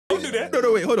Don't do that.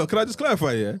 No, wait, hold on. Can I just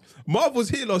clarify? Yeah, Marv was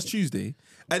here last Tuesday,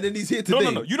 and then he's here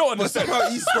today. No. You don't understand.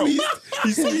 But somehow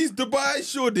he squeezed Dubai,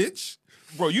 Shoreditch.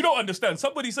 Bro, you don't understand.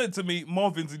 Somebody said to me,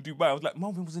 Marvin's in Dubai. I was like,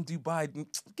 Marvin was in Dubai.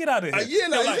 Get out of here. Yeah,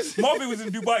 like Marvin was in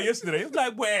Dubai yesterday. It was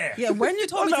like, where? Yeah, when you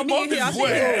told me to meet you here,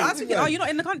 I was thinking, oh, you're not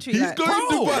in the country. He's going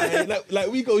to Dubai.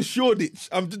 Like we go Shoreditch.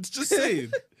 I'm just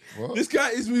saying. What? This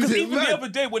guy is Because moving even mad. the other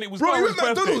day when it was Bro, you Barry's went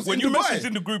birthday, McDonald's when in you Dubai. messaged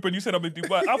in the group and you said I'm in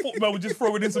Dubai, I thought man was just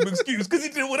throwing in some excuse because he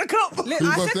didn't want to come. Look,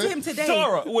 I said to him today.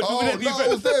 Tara, Oh, no, I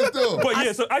was there still. But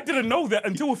yeah, so I didn't know that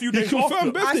until a few days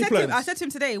confirmed after. birthday I said to him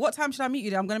today, what time should I meet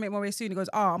you there? I'm going to make my way soon. He goes,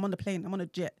 I'm on the plane. I'm on a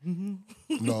jet. No,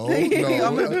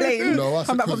 I'm on a plane. No, I said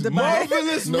Come back from 'cause Dubai.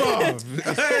 Marvelous,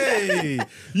 Marv. Hey,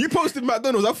 you posted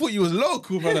McDonald's. I thought you was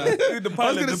local, brother. The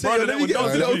pilot, the brother that was Hey, down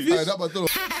to the that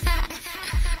McDonald's.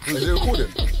 Is it recording?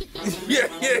 Yeah.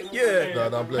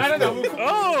 No, I'm blessed.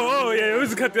 Oh, yeah,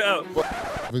 let's cut that out.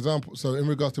 For example, so in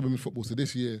regards to women's football, so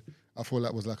this year, I feel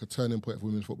like was like a turning point for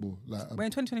women's football. Like, We're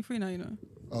in 2023 now, you know.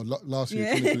 last year,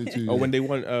 Yeah. 2022. Oh, when they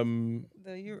won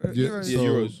The Yeah, Euros. so,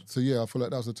 Euros. So yeah, I feel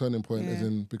like that was a turning point, as Yeah.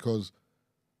 in because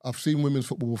I've seen women's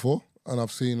football before, and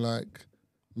I've seen like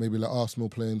maybe like Arsenal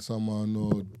playing someone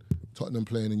or Tottenham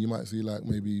playing, and you might see like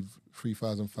maybe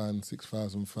 3,000 fans,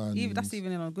 6,000 fans. That's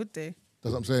even on a good day.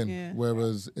 That's what I'm saying. Yeah.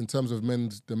 Whereas in terms of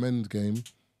the men's game,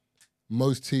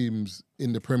 most teams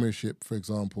in the Premiership, for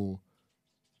example,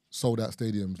 sold out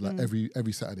stadiums like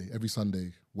every Saturday, every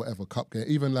Sunday, whatever cup game,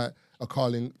 even like a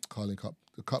Carling Cup,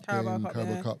 the cup Carabao game, Cup,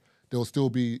 Carabao yeah. Cup. There will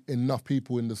still be enough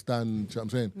people in the stand. Do you know what I'm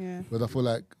saying? Yeah. Whereas I feel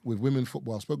like with women's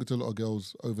football, I've spoken to a lot of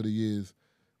girls over the years,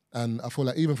 and I feel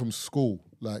like even from school,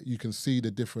 like you can see the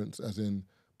difference. As in,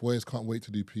 boys can't wait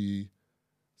to do PE.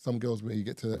 Some girls may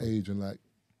get to the age and like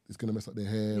it's gonna mess up their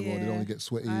hair or they don't want to get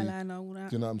sweaty. Eyeliner, all that.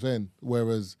 Do you know what I'm saying?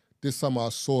 Whereas this summer I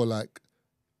saw like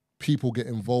people get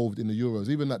involved in the Euros.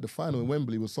 Even like the final in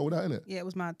Wembley was sold out, innit? Yeah, it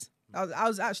was mad. I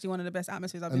was actually one of the best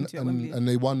atmospheres I've been to at Wembley. And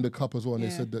they won the cup as well. And they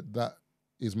Yeah. said that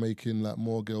is making like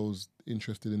more girls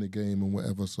interested in the game and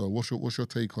whatever. So what's your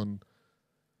take on?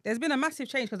 There's been a massive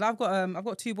change because I've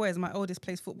got two boys. My oldest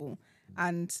plays football,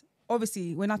 and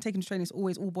obviously when I take him to training, it's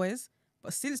always all boys.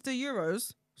 But since the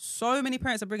Euros, so many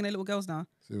parents are bringing their little girls now.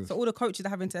 Serious? So all the coaches are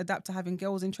having to adapt to having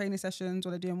girls in training sessions, or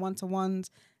they're doing one-to-ones.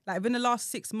 Like within the last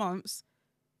 6 months,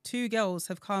 2 girls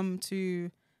have come to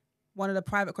one of the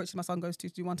private coaches my son goes to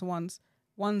do one-to-ones.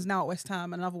 One's now at West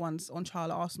Ham, and another one's on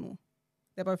trial at Arsenal.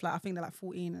 They're both like, I think they're like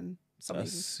 14 and something.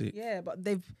 That's sick. Yeah, but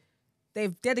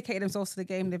they've dedicated themselves to the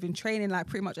game. They've been training like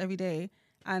pretty much every day,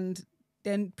 and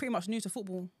they're pretty much new to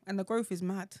football, and the growth is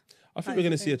mad. I think we're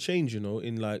going to see a change,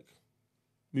 in like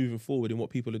moving forward in what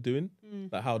people are doing,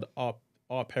 like how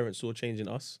our parents saw changing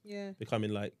us, Yeah.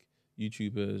 becoming like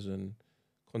YouTubers and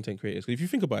content creators. Because if you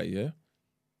think about it, yeah,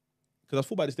 because I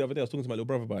thought about this the other day. I was talking to my little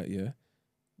brother about it, yeah.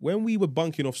 When we were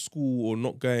bunking off school or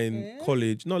not going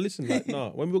college, when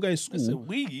we were going to school,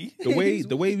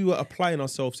 the way we were applying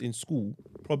ourselves in school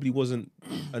probably wasn't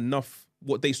enough.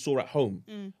 What they saw at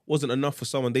home wasn't enough for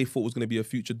someone they thought was going to be a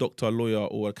future doctor, lawyer,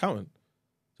 or accountant.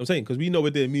 So I'm saying, because we know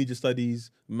we're doing media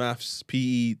studies, maths,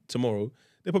 PE tomorrow.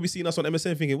 They're probably seeing us on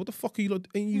MSN thinking, what the fuck are you lot,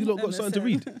 ain't you lot got something to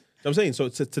read? You know what I'm saying? So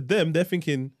to them, they're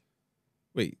thinking,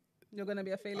 wait. You're going to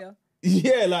be a failure.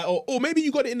 Yeah, like, or maybe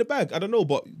you got it in the bag. I don't know.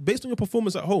 But based on your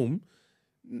performance at home,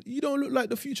 you don't look like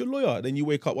the future lawyer. Then you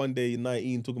wake up one day,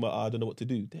 19, talking about, I don't know what to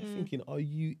do. They're thinking, are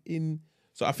you in?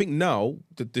 So I think now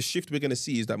the shift we're going to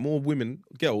see is that more women,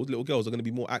 little girls are going to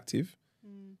be more active,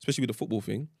 especially with the football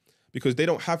thing, because they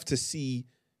don't have to see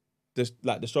the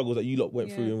struggles that you lot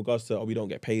went through in regards to, we don't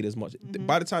get paid as much.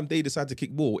 By the time they decide to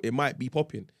kick ball, it might be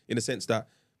popping in the sense that,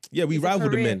 yeah, we rival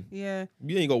the men. Yeah.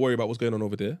 You ain't got to worry about what's going on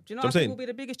over there. Do you know what what I think will be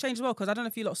the biggest change as well? Because I don't know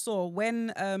if you lot saw when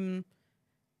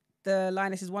the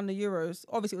Lionesses won the Euros,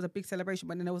 obviously it was a big celebration,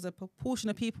 but then there was a proportion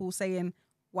of people saying,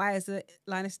 why is the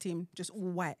Lioness team just all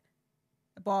white?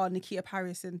 Bar Nikita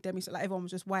Paris and Demi, like everyone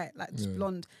was just white, like just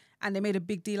blonde. And they made a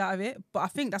big deal out of it. But I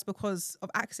think that's because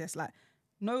of access. Like,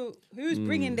 who's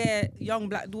bringing their young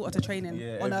black daughter to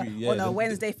training on a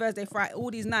Wednesday, Thursday, Friday,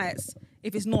 all these nights,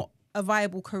 if it's not a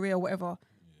viable career or whatever.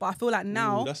 But I feel like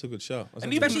now, that's a good shout.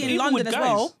 Especially in London as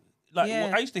well. Like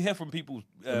I used to hear from people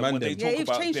when they talk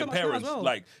about their parents,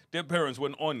 like their parents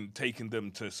went on taking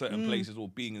them to certain places or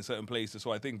being in certain places.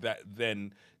 So I think that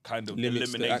then kind of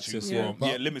eliminates you from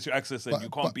limits your access, and you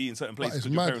can't be in certain places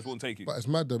because your parents won't take you. But it's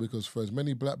mad though, because for as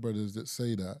many black brothers that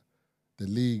say that, the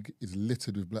league is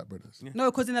littered with black brothers. Yeah. No,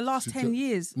 because in the last 10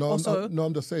 years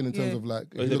I'm just saying in terms of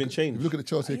like... Has there been change? If you look at the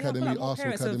Chelsea Academy,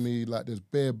 Arsenal Academy, like there's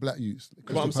bare black youths.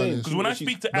 What I'm saying, because when I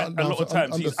speak to a lot of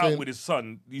times, he's out with his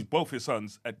son, both his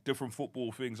sons at different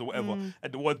football things or whatever,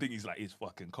 and the one thing he's like, it's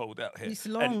fucking cold out here. It's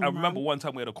long, and I remember one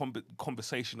time we had a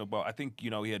conversation about, I think, he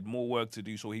had more work to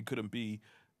do, so he couldn't be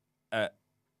at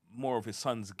more of his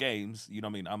son's games. You know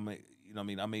what I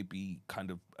mean? I may be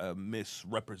kind of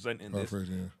misrepresenting this,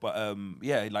 but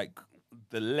like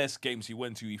the less games he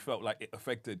went to, he felt like it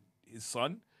affected his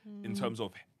son in terms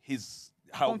of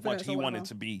how much he wanted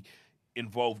to be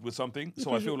involved with something.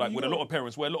 So I feel like with a lot of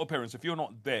parents, if you're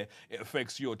not there, it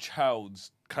affects your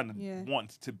child's kind of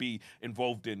want to be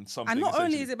involved in something. And not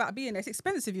only is it about being there, it's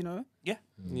expensive, you know? Yeah.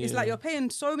 It's like you're paying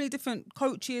so many different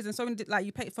coaches and so many, like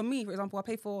you pay, for me, for example, I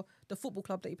pay for the football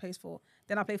club that he pays for.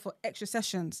 Then I pay for extra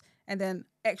sessions and then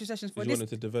extra sessions for this. He wanted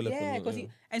to develop. Yeah, because and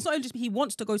it's not just he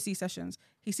wants to go see sessions.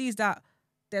 He sees that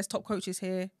there's top coaches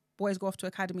here, boys go off to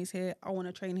academies here, I want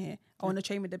to train here, I want to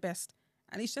train with the best.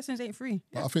 And these sessions ain't free.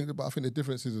 But I think the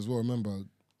difference is as well, remember,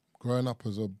 growing up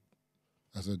as a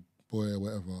boy or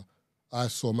whatever, I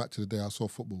saw match of the day, I saw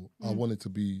football. I wanted to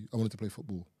play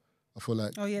football. I feel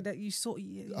like that you saw.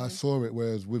 I saw it.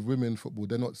 Whereas with women football,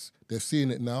 they're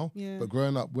seeing it now. Yeah. But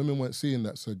growing up, women weren't seeing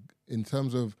that. So in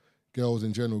terms of girls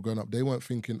in general growing up, they weren't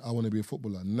thinking I want to be a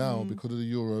footballer. Now because of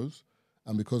the Euros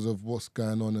and because of what's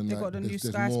going on, and like, got the there's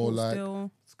Sky more Sports like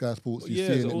still. Sky Sports. You're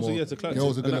seeing it more.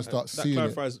 Girls are gonna start seeing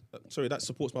it. Sorry, that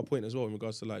supports my point as well in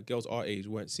regards to like girls our age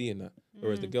weren't seeing that,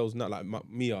 whereas the girls now, like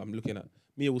Mia, I'm looking at.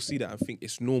 Mia will see that and think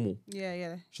it's normal.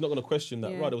 Yeah. She's not going to question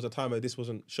that. Right, there was a time where this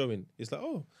wasn't showing. It's like,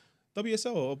 oh,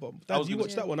 WSL, or Dad, you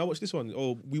watched that one, I watched this one,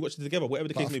 or we watched it together, whatever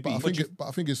the case may be. But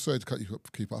I think it's, sorry to cut you up,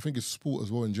 Keeper, I think it's sport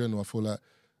as well in general. I feel like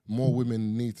more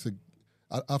women need to...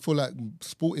 I feel like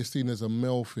sport is seen as a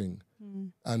male thing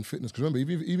and fitness. Because remember,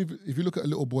 if you look at a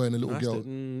little boy and a little girl...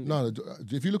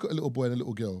 if you look at a little boy and a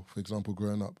little girl, for example,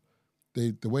 growing up,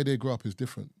 the way they grow up is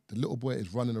different. The little boy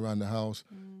is running around the house.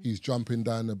 He's jumping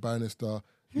down the banister.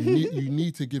 You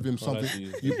need to give him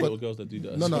something. Little girls that do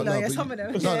that.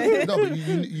 But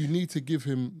you need to give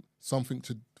him something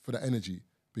for that energy,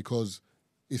 because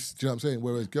it's, do you know what I'm saying?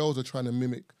 Whereas girls are trying to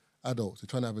mimic adults. They're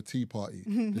trying to have a tea party.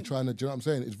 They're trying to, do you know what I'm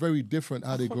saying? It's very different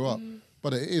how they grow up.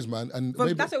 But it is, man. And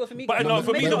maybe, that's it for me. But no,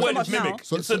 for me, the word is mimic.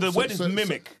 So the word is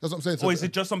mimic. That's what I'm saying. Or is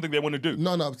it just something they want to do?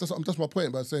 No, that's my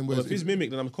point. But saying, if he's mimic,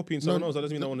 then I'm copying someone else. That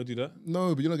doesn't mean I want to do that.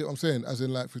 No, but you don't get what I'm saying. As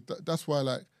in, like, that's why,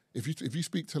 like, if you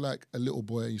speak to like a little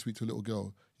boy and you speak to a little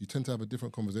girl, you tend to have a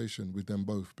different conversation with them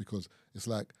both, because it's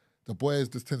like the boys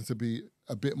just tend to be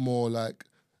a bit more like,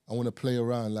 I want to play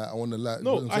around, like I want to like.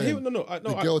 No, I hear.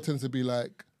 The girl tends to be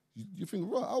like. You think,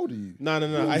 right, how old are you? No.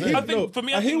 I think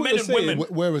men and women.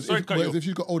 Whereas if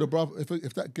you've got older brother,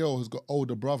 if that girl has got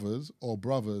older brothers or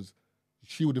brothers,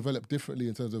 she will develop differently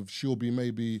in terms of she'll be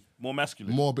maybe more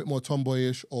masculine, a bit more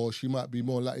tomboyish, or she might be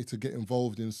more likely to get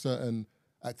involved in certain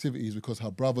activities because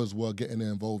her brothers were getting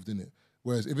involved in it.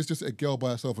 Whereas if it's just a girl by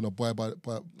herself and a boy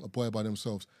by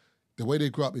themselves, the way they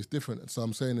grow up is different. So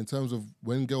I'm saying in terms of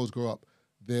when girls grow up,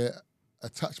 their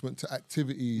attachment to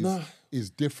activities is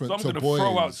different to boys. So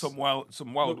I'm going to throw out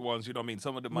some wild ones, you know what I mean?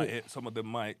 Some of them might hit, some of them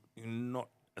might not,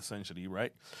 essentially,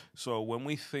 right? So when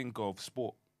we think of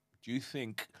sport, do you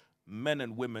think men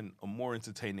and women are more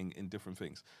entertaining in different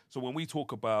things? So when we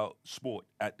talk about sport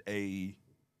at a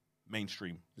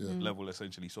mainstream level,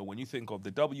 essentially, so when you think of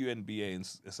the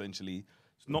WNBA, essentially,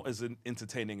 it's not as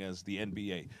entertaining as the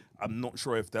NBA. I'm not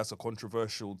sure if that's a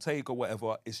controversial take or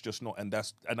whatever. It's just not, and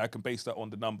I can base that on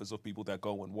the numbers of people that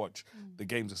go and watch the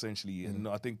games, essentially. And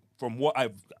I think from what I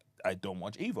don't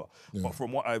watch either, but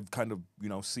from what I've kind of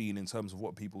seen in terms of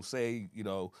what people say,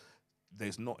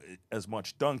 there's not as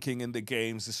much dunking in the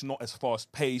games. It's not as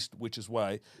fast paced, which is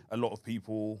why a lot of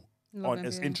people aren't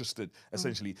as interested,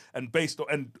 essentially. And based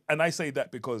on and I say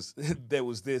that because there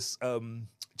was this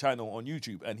channel on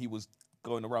YouTube, and he was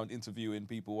going around interviewing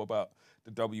people about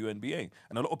the WNBA.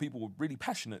 And a lot of people were really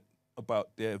passionate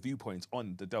about their viewpoints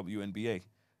on the WNBA,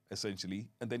 essentially.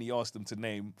 And then he asked them to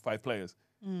name 5 players.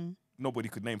 Nobody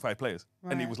could name 5 players.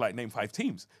 Right. And he was like, name 5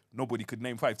 teams. Nobody could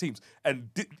name 5 teams. And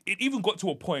it even got to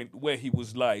a point where he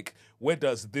was like, what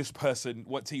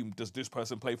team does this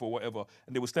person play for, whatever?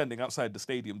 And they were standing outside the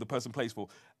stadium the person plays for,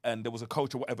 and there was a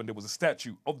coach or whatever, and there was a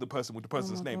statue of the person with the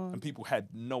person's name, and people had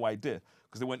no idea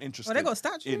because they weren't interested. Oh, they got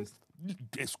statues?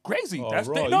 It's crazy. Oh, That's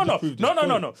right, no. I don't follow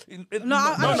the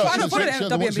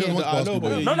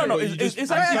WNBA. No.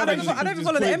 It's actually I don't even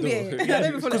follow the NBA. I don't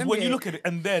even follow the NBA. When you look at it,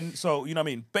 and then, so, you know what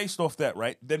I mean, based off that,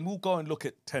 right, then we'll go and look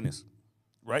at tennis.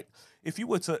 right? If you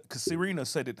were to, because Serena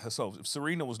said it herself, if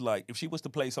Serena was like, if she was to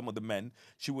play some of the men,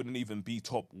 she wouldn't even be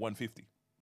top 150.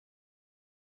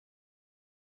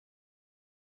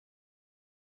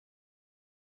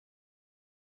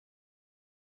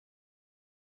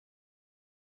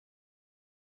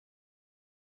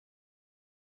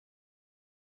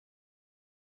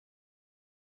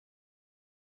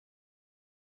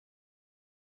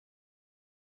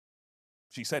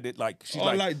 She said it like she's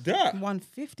like that.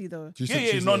 150 though.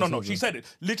 Yeah. No. She said it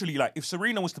literally like if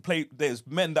Serena was to play, there's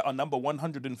men that are number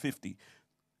 150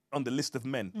 on the list of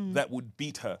men that would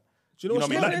beat her. Do you know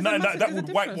what I mean? That would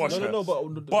whitewash her. No.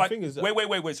 But the thing is that...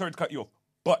 wait. Sorry to cut you off.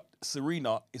 But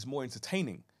Serena is more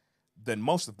entertaining than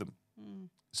most of them.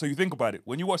 So you think about it.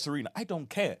 When you watch Serena, I don't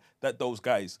care that those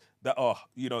guys that are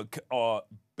are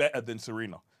better than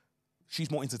Serena. She's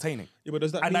more entertaining. Yeah, but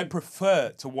does that and mean... I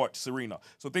prefer to watch Serena.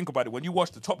 So think about it. When you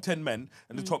watch the top 10 men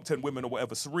and the top 10 women or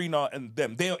whatever, Serena and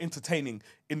them, they are entertaining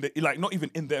in the not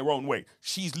even in their own way.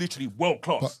 She's literally world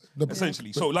class,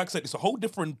 essentially. So like I said, it's a whole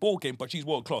different ball game, but she's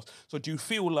world class. So do you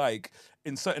feel like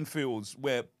in certain fields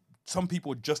where some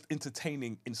people are just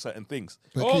entertaining in certain things?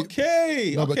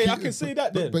 Okay, I can say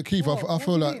that then. But Keith, I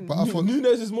feel like... But I thought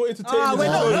Nunes is more entertaining. We're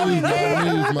not going there. I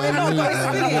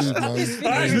was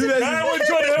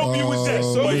trying to help you with this.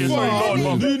 So far,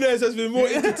 Nunes has been more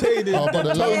entertaining. That's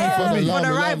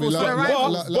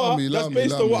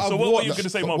based on what I've watched. So what were you going to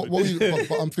say, Marvin?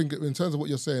 But I'm thinking, in terms of what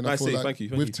you're saying, I feel like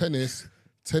with tennis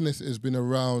has been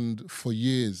around for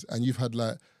years, and you've had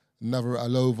like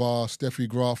Navratilova, Steffi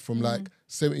Graf from like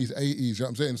 70s, 80s, you know what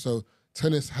I'm saying? So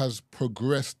tennis has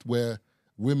progressed where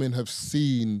women have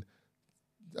seen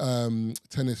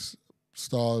tennis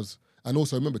stars. And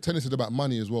also, remember, tennis is about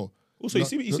money as well. Also, you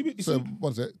see,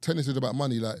 one sec, tennis is about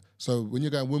money. Like, so when you're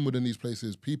going Wimbledon, these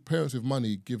places, parents with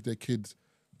money give their kids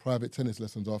private tennis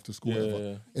lessons after school.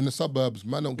 Yeah. In the suburbs,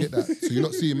 man don't get that. So you're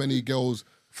not seeing many girls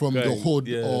from the hood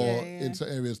or in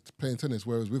certain areas playing tennis.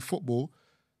 Whereas with football,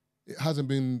 it hasn't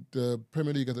been, the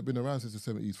Premier League hasn't been around since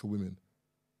the 70s for women.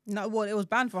 No, well, it was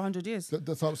banned for 100 years. So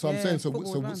I'm saying,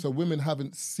 so women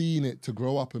haven't seen it to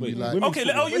grow up and be like... Okay,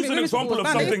 I'll use an example of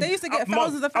something... They used to get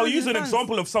thousands of I'll use an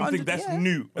example of something that's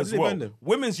new as well.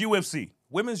 Women's UFC.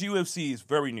 Women's UFC is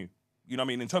very new. You know what I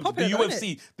mean? In terms of the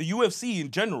UFC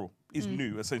in general is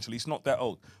new, essentially. It's not that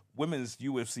old. Women's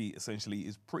UFC essentially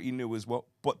is pretty new as well,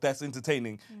 but that's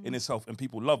entertaining in itself, and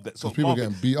people love that. So people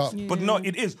getting beat up. But no,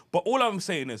 it is. But all I'm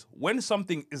saying is, when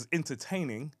something is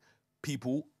entertaining,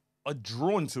 people are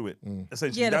drawn to it,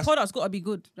 essentially. Yeah, the product's got to be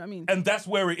good, you know what I mean? And that's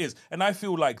where it is. And I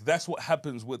feel like that's what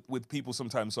happens with people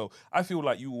sometimes. So I feel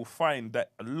like you will find that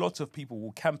a lot of people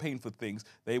will campaign for things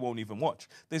they won't even watch.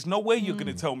 There's no way you're going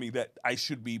to tell me that I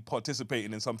should be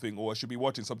participating in something or I should be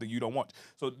watching something you don't watch.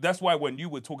 So that's why when you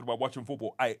were talking about watching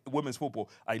football, women's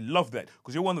football, I love that.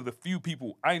 Because you're one of the few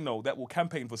people I know that will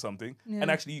campaign for something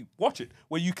and actually watch it.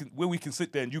 Where we can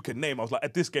sit there and you can name, I was like,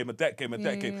 at this game, at that game, at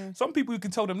that game. Yeah. Some people you can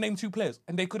tell them name 2 players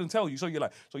and they couldn't tell you. So you're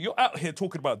like, so you're out here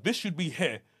talking about this should be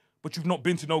here, but you've not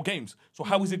been to no games. So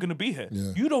how is it going to be here?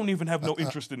 Yeah. You don't even have no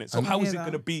interest in it. So how is it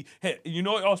going to be here? You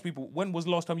know, I ask people, when was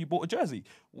the last time you bought a jersey?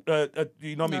 You know what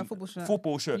I mean?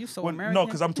 Football shirt. You so American. No,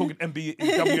 because I'm talking NBA,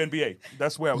 WNBA.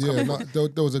 That's where I was coming from.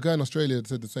 There was a guy in Australia that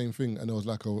said the same thing, and there was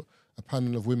like a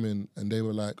panel of women, and they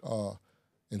were like,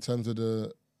 in terms of the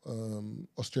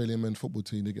Australian men's football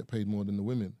team, they get paid more than the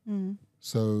women.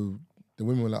 So the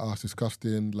women were like, it's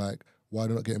disgusting, like, why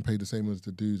they're not getting paid the same as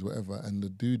the dudes, whatever. And the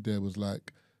dude there was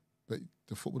like, but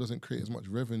the football doesn't create as much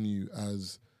revenue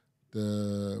as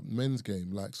the men's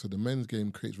game. Like, so the men's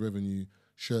game creates revenue,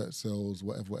 shirt sales,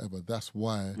 whatever. That's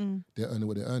why they're earning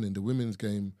what they're earning. The women's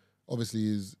game obviously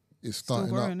is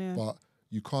starting up, but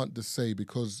you can't just say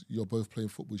because you're both playing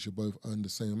football, you should both earn the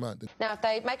same amount. Now, if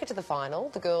they make it to the final,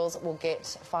 the girls will get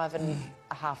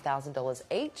 $5,500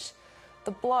 each. The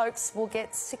blokes will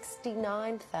get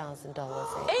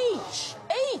 $69,000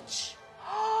 each.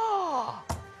 Oh!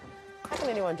 How can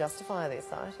anyone justify this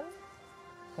item?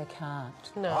 They can't.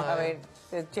 No. I mean,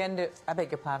 the gender... I beg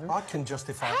your pardon? I can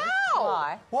justify it. How?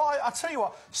 Why? Well, I tell you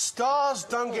what, stars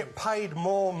don't get paid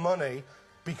more money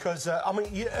because,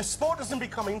 sport doesn't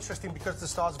become interesting because the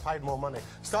stars are paid more money.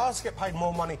 Stars get paid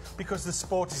more money because the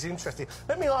sport is interesting.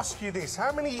 Let me ask you this.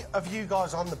 How many of you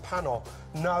guys on the panel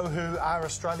know who our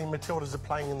Australian Matildas are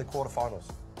playing in the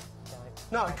quarterfinals?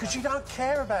 No, because you don't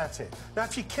care about it. Now,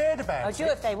 if you cared about it... I do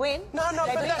if they win. No,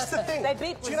 but that's the thing. They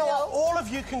beat Brazil. Do you know what? All of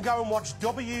you can go and watch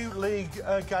W League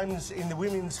games in the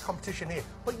women's competition here,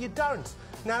 but you don't.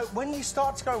 Now, when you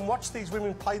start to go and watch these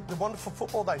women play the wonderful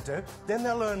football they do, then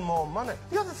they'll earn more money.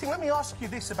 The other thing, let me ask you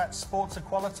this about sports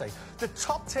equality. The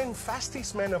top 10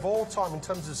 fastest men of all time in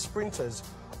terms of sprinters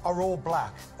are all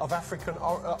black, of African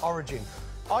origin.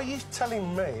 Are you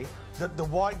telling me that the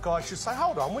white guys should say,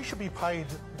 hold on, we should be paid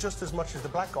just as much as the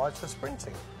black guys for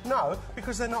sprinting? No,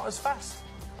 because they're not as fast.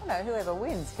 No, whoever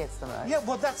wins gets the most. Yeah,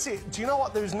 well, that's it. Do you know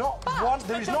what? There is not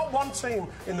one team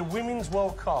in the Women's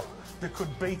World Cup that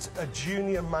could beat a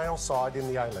junior male side in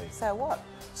the A-League. So what?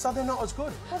 So they're not as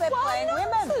good. Well, they're playing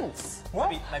women. What?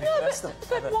 Maybe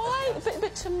but why?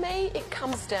 But to me, it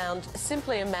comes down to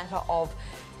simply a matter of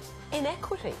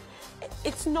inequity.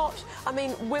 It's not... I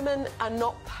mean, women are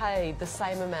not paid the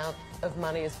same amount of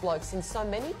money as blokes in so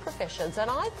many professions, and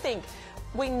I think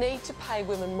we need to pay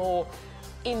women more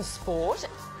in sport,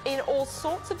 in all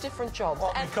sorts of different jobs.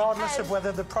 Well, regardless of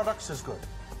whether the product's as good.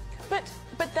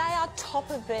 But they are top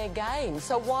of their game,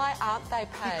 so why aren't they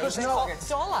paid top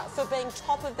dollar for being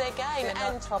top of their game? They're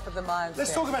not top of the mindset.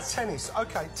 Let's talk about tennis.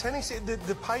 OK, tennis,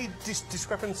 the pay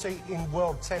discrepancy in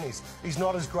world tennis is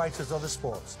not as great as other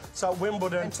sports. So at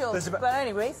Wimbledon... But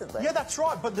only recently. Yeah, that's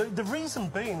right, but the reason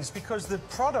being is because the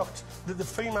product that the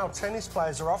female tennis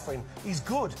players are offering is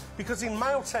good, because in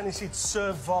male tennis it's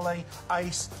serve, volley,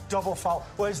 ace, double fault,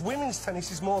 whereas women's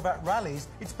tennis is more about rallies.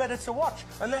 It's better to watch,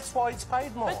 and that's why it's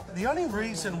paid more. The only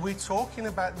reason we're talking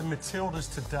about the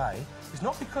Matildas today is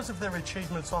not because of their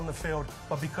achievements on the field,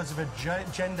 but because of a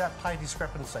gender pay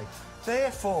discrepancy.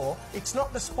 Therefore, it's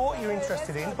not the sport you're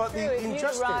interested in, but the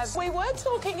injustice. We were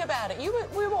talking about it.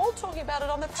 We were all talking about it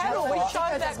on the panel. We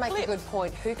showed that clip. Make a good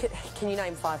point. Can you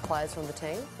name 5 players from the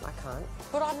team? I can't.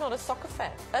 But I'm not a soccer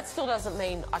fan. That still doesn't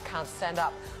mean I can't stand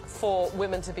up for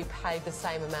women to be paid the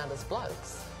same amount as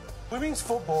blokes. Women's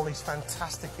football is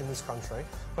fantastic in this country,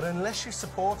 but unless you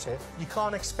support it, you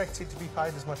can't expect it to be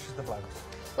paid as much as the blokes.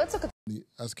 Let's look at...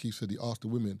 As Keith said, he asked the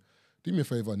women, do me a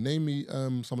favour, name me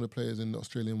some of the players in the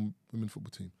Australian women's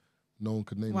football team. No one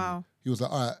could name them. He was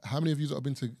like, all right, how many of you have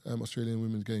been to Australian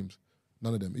women's games?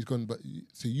 None of them. He's gone, but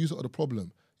see, you are the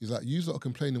problem. He's like, you are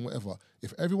complaining, whatever.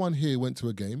 If everyone here went to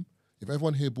a game, if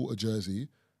everyone here bought a jersey,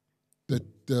 it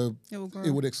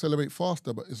would accelerate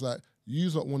faster. But it's like,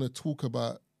 you want to talk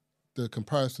about the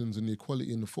comparisons and the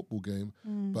equality in the football game,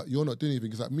 but you're not doing anything.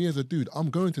 It's like, me as a dude, I'm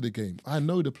going to the game. I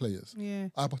know the players. Yeah.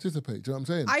 I participate. Do you know what I'm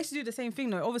saying? I used to do the same thing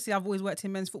though. Obviously, I've always worked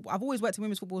in men's football. I've always worked in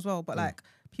women's football as well, but like,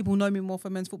 people know me more for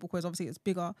men's football because obviously it's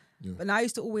bigger. Yeah. But now I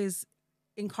used to always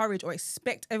encourage or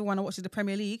expect everyone who watches the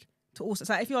Premier League to also...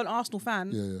 So like, if you're an Arsenal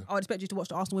fan, I would expect you to watch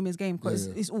the Arsenal women's game because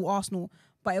it's all Arsenal.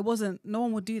 But it wasn't... No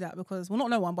one would do that because... Well,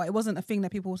 not no one, but it wasn't a thing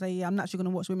that people would say, yeah, I'm naturally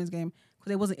going to watch women's game because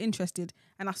they wasn't interested.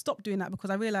 And I stopped doing that because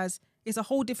I realised it's a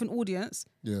whole different audience.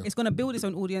 Yeah. It's going to build its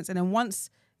own audience. And then once,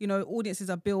 you know, audiences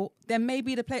are built, then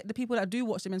maybe the people that do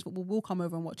watch the men's football will come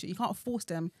over and watch it. You can't force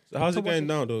them. So how's it going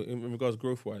now, though, in regards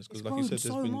growth-wise? Because like you said,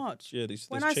 there's been... much. Yeah, there's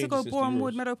when I used to go Boreham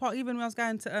Wood, Meadow Park, even when I was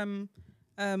going to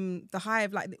the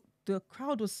Hive, like the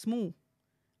crowd was small.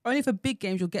 Only for big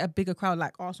games, you'll get a bigger crowd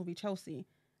like Arsenal v Chelsea.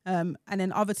 And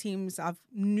then other teams I've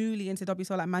newly into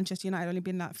WSL, like Manchester United, only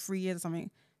been like 3 years or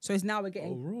something. So it's now we're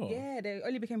getting... Yeah, they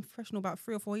only became professional about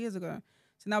 3 or 4 years ago.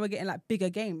 So now we're getting like bigger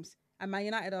games. And Man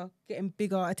United are getting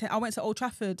bigger. I went to Old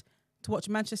Trafford to watch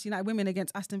Manchester United women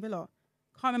against Aston Villa.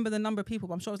 Can't remember the number of people,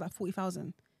 but I'm sure it was like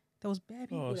 40,000. There was bare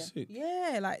people there. Sick.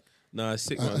 Yeah, like... Nah, it's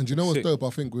sick, man. And you know what's dope? I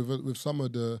think with some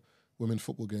of the women's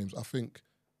football games, I think...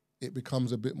 it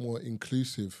becomes a bit more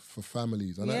inclusive for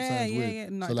families. And that sounds weird. Yeah.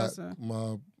 No, so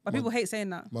like but people hate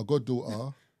saying that. My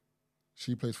goddaughter,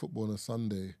 she plays football on a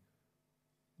Sunday.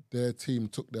 Their team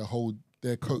took their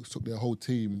coach took their whole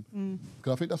team.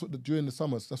 Because I think that's what during the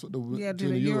summers, that's what during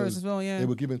the Euros as well, they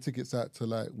were giving tickets out to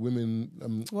like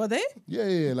women. Were they?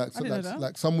 Yeah.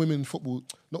 Like some women football,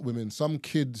 not women, some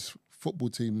kids football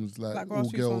teams, like all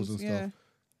girls and stuff.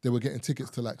 They were getting tickets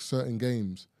to like certain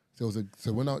games. There was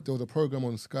a program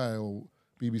on Sky or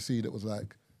BBC that was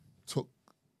like took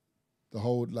the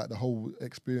whole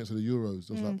experience of the Euros.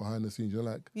 It was like behind the scenes. You're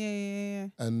like, yeah.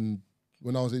 And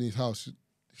when I was in his house,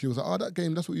 she was like, "Oh, that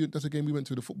game. That's a game we went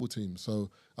to with the football team." So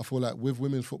I feel like with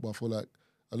women's football, I feel like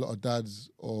a lot of dads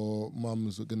or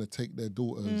mums are gonna take their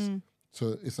daughters.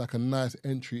 So it's like a nice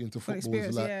entry into football.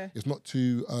 It's like it's not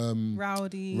too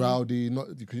rowdy.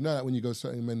 Not because you know that when you go to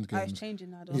certain men's games, it's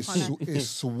changing now. It's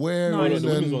swearing.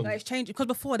 It's changing because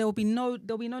before there'll be no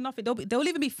nothing. There'll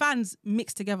even be fans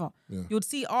mixed together. Yeah. You'd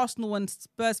see Arsenal and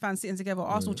Spurs fans sitting together.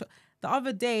 Arsenal. The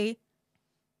other day,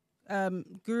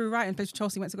 Guru Wright in place for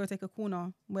Chelsea went to go take a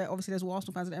corner where obviously there's all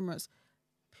Arsenal fans at Emirates.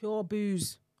 Pure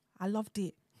booze. I loved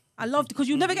it because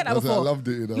you never get that before. I loved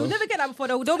it. You'll never get that before.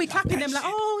 They'll be clapping them like,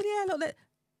 oh yeah, look.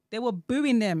 They were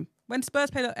booing them when Spurs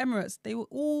played at Emirates.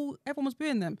 Everyone was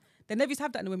booing them. They never used to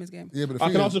have that in the women's game. Yeah, but the I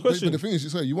thing can is, ask a question. But the thing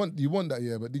is, sorry, you want that,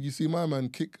 yeah. But did you see my man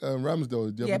kick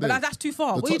Ramsdale the other day? But that's too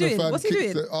far. The What are you doing? Tottenham fan What's he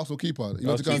kicked doing? The Arsenal keeper. He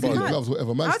went to go and get his mad. gloves,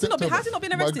 whatever. Man, How's he not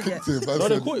been arrested yet? No,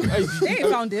 they caught him. Hey, They ain't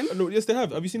found him. No, yes, they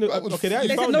have. Have you seen the? Okay, they ain't They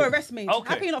said found no him. arrest made. Okay.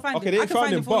 How can you not find him? Okay, they I ain't can found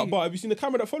find him. for you. But have you seen the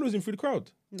camera that follows him through the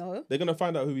crowd? No. They're gonna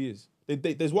find out who he is.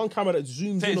 There's one camera that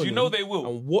zooms in on You know him they will.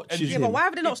 and watches Yeah, him. but why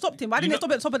have they not stopped him? Why didn't they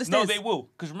stop at the top of the stairs? No, they will.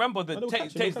 Because remember they'll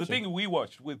catch him, the thing we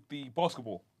watched with the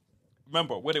basketball.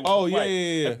 Remember where they were? Oh,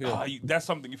 yeah. That's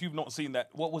something. If you've not seen that,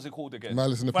 what was it called again?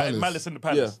 Malice in the Palace. Malice in the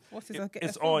Palace. Yeah. What's his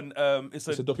It's on. It's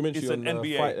a documentary it's on an a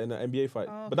NBA fight and an NBA fight.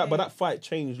 Oh, But okay. that fight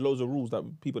changed loads of rules that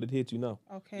people adhere to now.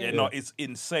 Okay. Yeah, no, it's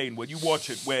insane when you watch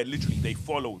it. Where literally they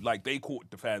followed, like they caught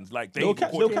the fans, like they They'll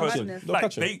caught catch the him. person, They'll like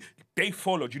catch him. they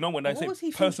followed. You know when I What was say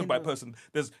he person thinking, by though? person,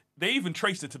 they even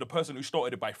traced it to the person who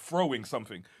started it by throwing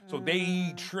something. So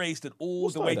they traced it all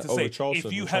the way to started that? say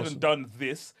Charleston, if you Charleston. hadn't done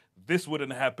this. This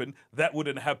wouldn't happen. That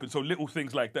wouldn't happen. So little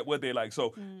things like that, where they're like,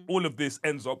 so all of this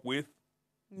ends up with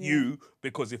you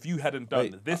because if you hadn't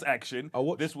done this action,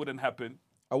 this wouldn't happen.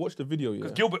 I watched the video, yeah.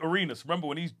 Because Gilbert Arenas, remember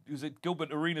when was it Gilbert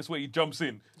Arenas where he jumps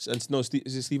in? And no, is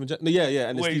it Steven Jackson? No, yeah,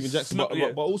 and it's Where Steven Jackson. snuck-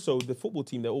 yeah. But also the football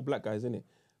team, they're all black guys, innit?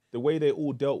 The way they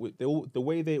all dealt with, the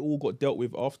way they all got dealt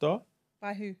with after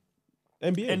By who?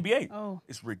 NBA. Oh.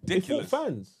 It's they ridiculous. fought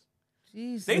fans.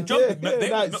 Jesus. They jumped. Yeah, they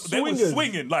like they were swingers.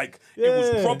 swinging like it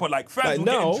was proper. Like fans were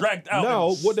getting dragged out. Now,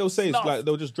 and what they'll say is snuffed. like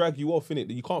they'll just drag you off in it.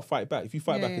 You can't fight back. If you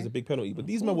fight back, Yeah. it's a big penalty. But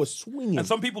these men were swinging. And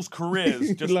some people's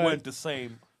careers just Like- weren't the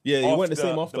same. Yeah, it weren't the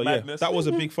same the after. Yeah, madness. that was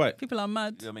a big fight. People are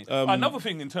mad. You know what I mean? Another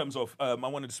thing in terms of I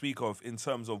wanted to speak of in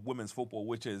terms of women's football,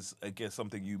 which is I guess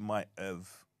something you might have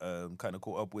kind of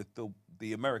caught up with the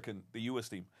US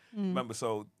team. Remember,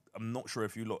 so I'm not sure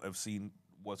if you lot have seen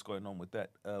what's going on with that.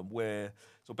 Where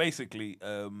so basically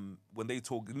when they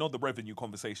talk, the revenue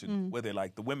conversation where they're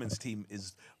like the women's team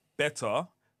is better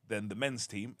than the men's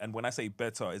team, and when I say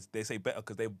better, they say better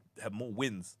because they have more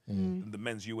wins than the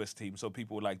men's US team. So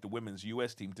people are like the women's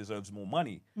US team deserves more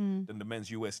money than the men's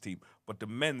US team, but the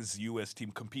men's US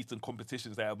team competes in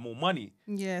competitions that have more money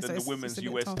than the women's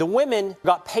US team. The women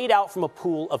got paid out from a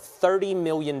pool of $30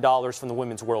 million from the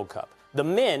Women's World Cup. The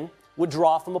men would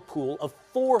draw from a pool of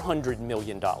 $400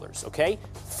 million, okay?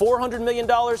 $400 million,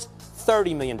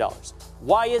 $30 million.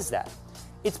 Why is that?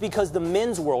 It's because the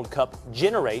Men's World Cup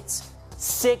generates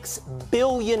 $6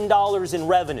 billion in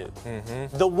revenue.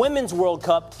 The Women's World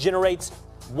Cup generates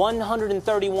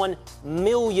 $131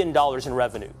 million in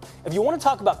revenue. If you want to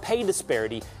talk about pay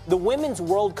disparity, the Women's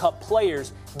World Cup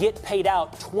players get paid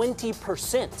out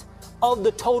 20% of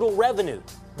the total revenue.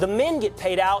 The men get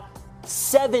paid out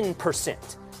 7%.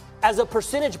 As a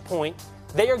percentage point,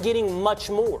 they are getting much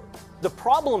more. The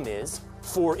problem is,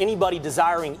 for anybody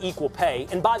desiring equal pay,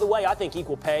 and by the way, I think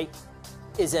equal pay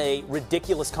is a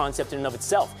ridiculous concept in and of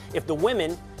itself. If the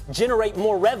women generate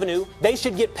more revenue, they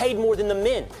should get paid more than the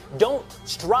men. Don't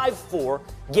strive for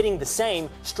getting the same,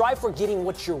 strive for getting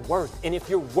what you're worth. And if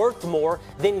you're worth more,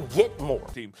 then get more.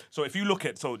 So if you look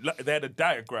at, they had a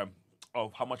diagram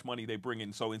of how much money they bring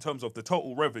in. So in terms of the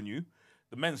total revenue,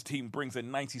 the men's team brings in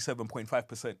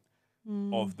 97.5%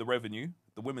 of the revenue.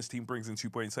 The women's team brings in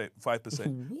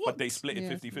 2.5%, but they split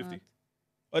it 50-50.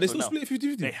 Are they still split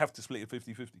 50-50? They have to split it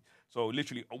 50-50. So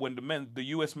literally, when the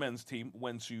US men's team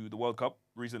went to the World Cup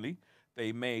recently,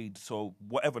 they made, so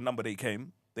whatever number they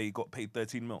came, they got paid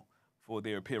 13 mil for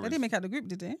their appearance. They didn't make out the group,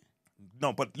 did they?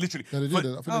 No, but literally. Yeah, they did.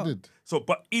 I think they did. So,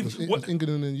 but even It was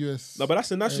England and the US. No, but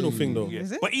that's a national thing, though. Yeah.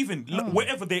 Is it? But even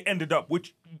wherever they ended up,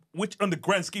 which on the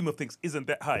grand scheme of things isn't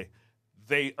that high,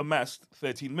 they amassed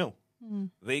 13 mil.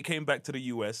 They came back to the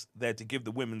US. They had to give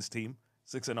the women's team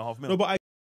 6.5 mil. No, but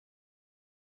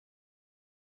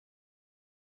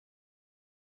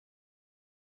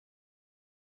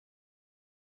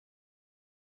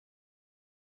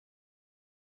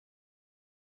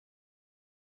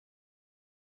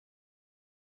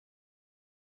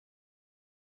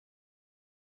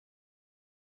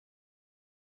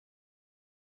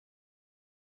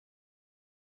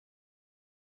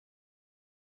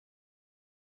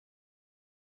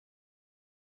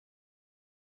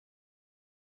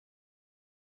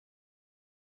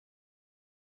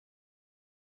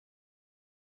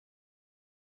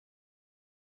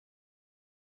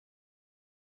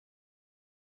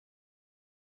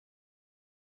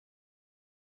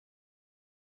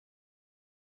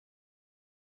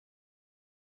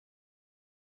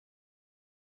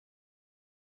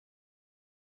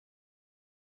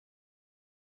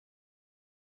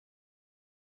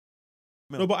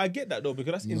No, but I get that though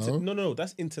because that's no,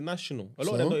 that's international. A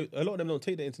lot of them don't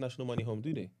take their international money home,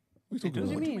 do they? What are you talking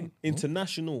about? What do you mean?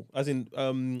 International, as in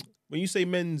when you say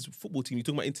men's football team, you're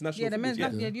talking about international. Yeah, the men's,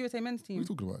 team. yeah, USA men's What are team. you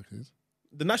talking about, kids?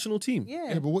 The national team.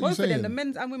 Yeah, but what both you saying? of them, the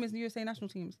men's and women's USA national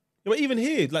teams. Yeah, but even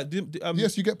here, like,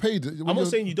 Yes, you get paid. I'm not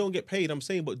saying you don't get paid. I'm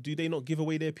saying, but do they not give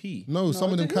away their P? No,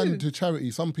 some of them can to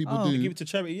charity. Some people do. They give it to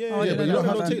charity. Yeah, Oh, yeah, yeah, but you no, don't my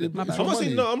have to bad. take My it.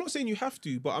 bad. I'm not saying you have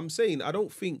to, but I'm saying I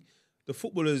don't think the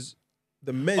footballers,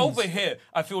 the men Over here,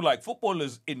 I feel like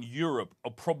footballers in Europe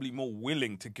are probably more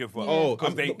willing to give up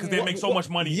because they make so much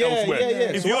money elsewhere.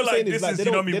 If So you're what I'm like, saying this is, like, is, you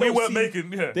know what I mean, we weren't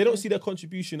making. They don't see their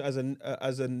contribution as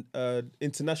an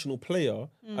international player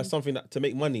as something to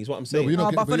make money. Is what I'm saying.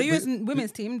 But for the US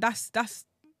women's team,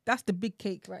 that's the big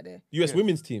cake right there. US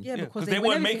women's team. Yeah, because they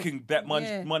weren't everything. making that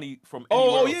much money from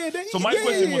anywhere else. So my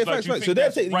question was like, so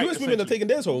they're taking, the US women are taking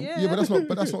theirs home. Yeah,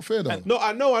 but that's not fair though. No,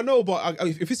 I know, but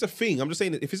if it's a thing, I'm just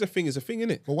saying if it's a thing, it's a thing,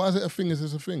 innit? But why is it a thing? Is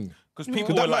it a thing? Because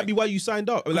people that might be why you signed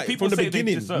up, like people from the say they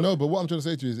beginning. deserve. No, but what I'm trying to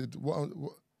say to you is,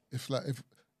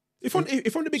 if from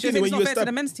the beginning It's when not you fair to the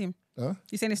established, men's team. Huh?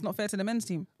 You're saying it's not fair to the men's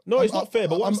team. no, it's not fair.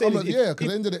 But what I'm saying is, because at the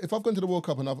end of the day, if I've gone to the World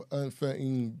Cup and I've earned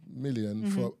 13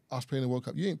 million for us playing the World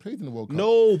Cup, you ain't played in the World Cup.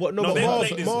 No, but they Marv,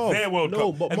 played this Marv, their World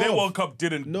no, Cup, but and their Marv, World Cup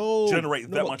didn't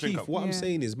generate that much Keith, income. What I'm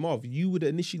saying is, Marv, you would have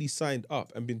initially signed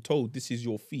up and been told this is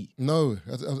your fee. No,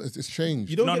 it's changed.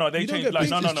 You don't No, get- they you don't changed. get Like,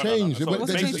 paid. no. It's changed. So What's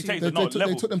basically changed? changed They the took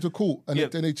level. them to court and Yeah.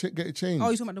 then they get it changed. Oh,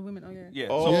 you're talking about the women. Oh, yeah. Yeah.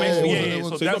 Oh, So basically, yeah.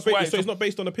 So So that's why. it's not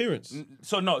based on appearance.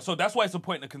 So that's why it's a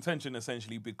point of contention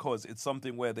essentially, because it's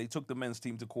something where they took the men's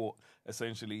team to court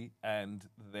essentially, and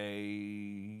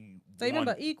they. So you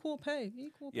remember equal pay.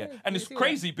 Yeah, and it's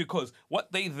crazy because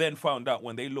what they then found out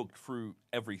when they looked through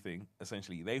everything,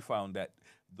 essentially, they found that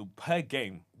the per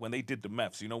game, when they did the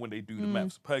maths, you know, when they do the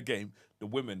maths per game, the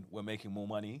women were making more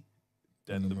money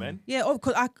than the men. Yeah,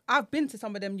 because I've been to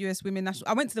some of them US women national.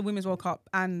 I went to the Women's World Cup,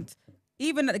 and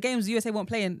even at the games the USA weren't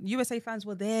playing, USA fans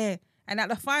were there. And at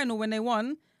the final when they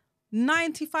won,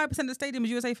 95% of the stadium was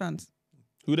USA fans.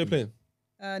 Who are they playing?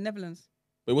 Netherlands.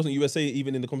 But it wasn't USA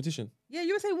even in the competition. Yeah,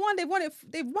 USA won. They've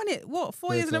won it. What,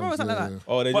 4 years in a row or something like that?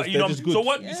 Oh, they're just good. So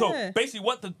what? Yeah. So basically,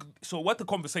 what the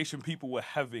conversation people were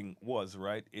having was,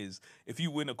 right, is if you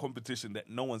win a competition that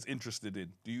no one's interested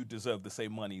in, do you deserve the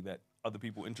same money that other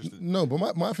people are interested in? No,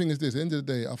 but my thing is this: at the end of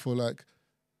the day, I feel like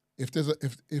if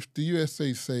the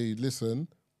USA say, listen,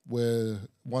 we're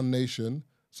one nation,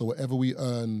 so whatever we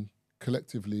earn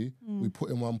collectively, we put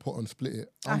in one pot and split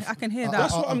it. I can hear that.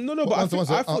 That's what I'm. No, but I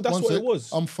thought that's what it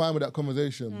was. I'm fine with that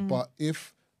conversation, but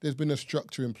if there's been a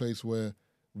structure in place where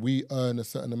we earn a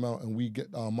certain amount and we get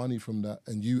our money from that,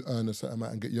 and you earn a certain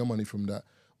amount and get your money from that,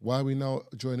 why are we now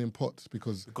joining pots?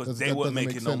 Because they weren't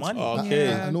making no money. Oh,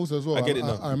 okay. And also as well, I get it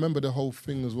now. I remember the whole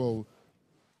thing as well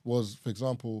was, for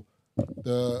example,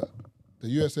 the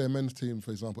USA men's team, for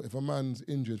example, if a man's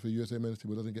injured for USA men's team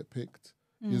but doesn't get picked,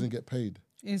 he doesn't get paid.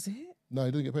 Is it? No,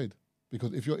 he doesn't get paid.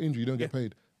 Because if you're injured, you don't get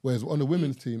paid. Whereas on the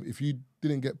women's team, if you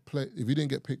didn't get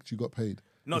picked, you got paid.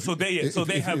 No, so they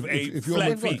have a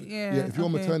flat fee. If you're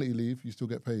on maternity leave, you still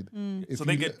get paid. So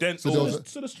they get dental.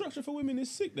 So the structure for women is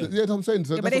sick then. Yeah, that's what I'm saying.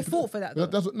 So Yeah, but they fought for that, though.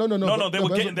 No, they were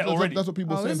getting that already. That's what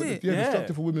people were saying. is But it? the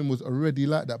structure for women was already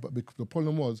like that. But the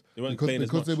problem was They weren't paying as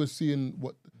because they much. were seeing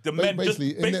what The men,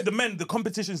 the men, the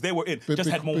competitions they were in just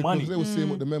had more money. Because they were seeing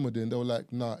what the men were doing. They were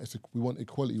like, nah, we want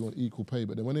equality, we want equal pay.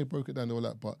 But then when they broke it down, they were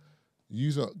like, but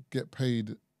you get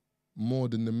paid more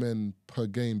than the men per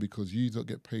game because you don't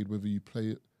get paid whether you play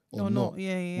it or not.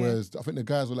 Yeah. Whereas I think the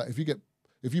guys were like, if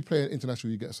you play international,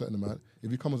 you get a certain amount.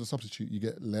 If you come as a substitute, you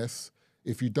get less.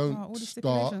 If you don't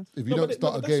start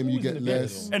a game, you get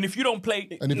less. And if you don't play,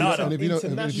 And if you don't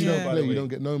play, you don't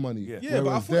get no money. Yeah, but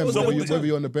I Whereas thought it was whether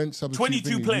you're on the bench, substitute, 22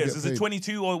 you players, get is it paid.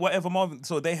 22 or whatever, Marvin?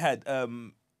 So they had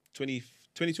 22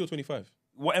 or 25.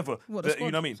 whatever, What, the you know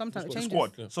what I squad? mean? Sometimes it The changes.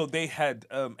 squad. So they had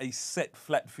a set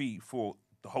flat fee for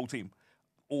the whole team.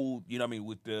 All, you know what I mean,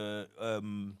 with the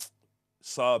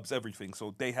subs, everything.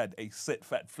 So they had a set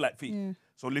flat fee. Yeah.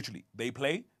 So literally, they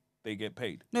play, they get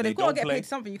paid. No, They they've got to don't get play. paid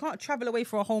something. You can't travel away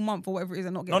for a whole month or whatever it is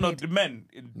and not get No, paid. the men,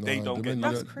 they No, don't the get men,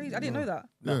 that. That's crazy. I didn't know that.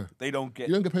 Yeah. They don't get.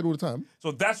 You don't get paid all the time.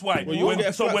 So that's why. Well, you won't get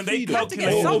a flat when they fee, though. You have to get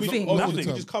calculate something. nothing.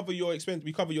 We just cover your expense.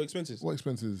 We cover your expenses. What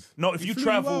expenses? No, if you flew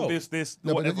travel out. this,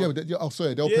 No, whatever. oh,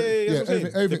 sorry, they'll Yeah, pay. yeah, that's what I'm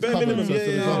saying. Everything's The bare covered. minimum, So, yeah, for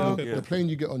yeah, example, okay. the plane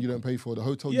you get on, you don't pay for. The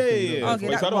hotel Yeah, you stay yeah, in, yeah. Okay,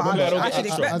 Well, that, I don't well, remember, I I don't should get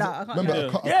expect extra. that. I can't Remember, yeah.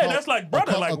 a car, Yeah, that's like,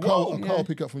 brother, like, a car whoa.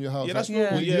 pickup from your house. Yeah, that's Yeah.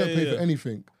 normal. You don't pay Yeah. for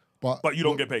anything. But you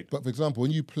don't get paid. But for example,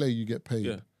 when you play, you get paid.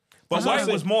 Yeah. But That's why what it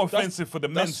I'm was saying. more That's- offensive for the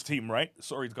men's team, right?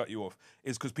 Sorry to cut you off.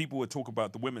 Is because people would talk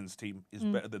about the women's team is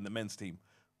better than the men's team,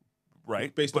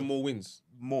 right? Based on more wins.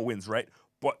 More wins, right?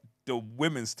 But the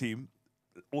women's team,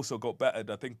 also got battered,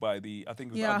 I think, by the, I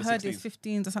think it was I under heard 16s. it's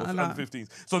 15s or something like Under that. 15s.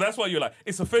 So that's why you're like,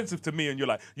 it's offensive to me, and you're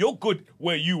like, you're good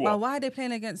where you are. But why are they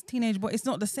playing against teenage boys? It's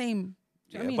not the same.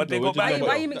 Do you know what I mean? But they got why battered.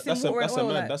 are you mixing water and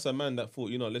oil? That's a man that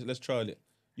thought, you know, let's trial it.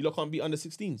 You lot can't beat under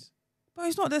 16s. But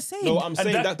it's not the same. No, I'm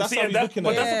saying that's how you're looking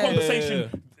at it. But that's a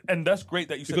conversation, and that's great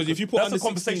that you said. Because if you put that's under a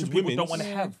conversation 16s people don't want to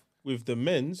have with the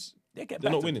men's, they're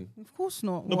not winning. Of course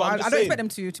not. No, well, but I don't expect them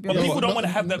to be but honest. people don't want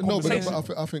to have that conversation. No,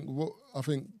 but I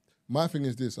think my thing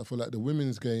is this. I feel like the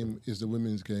women's game is the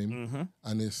women's game,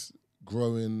 and it's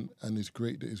growing, and it's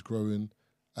great that it's growing,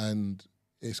 and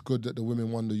it's good that the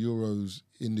women won the Euros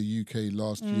in the UK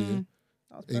last year,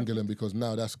 England, because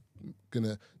now the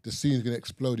scene's gonna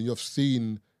explode, and you've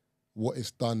seen what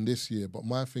it's done this year. But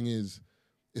my thing is,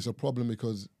 it's a problem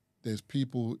because there's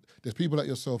people like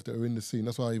yourself that are in the scene.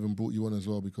 That's why I even brought you on as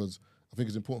well, because I think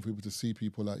it's important for people to see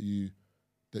people like you,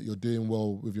 that you're doing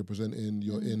well with your presenting,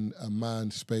 you're in a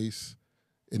man space,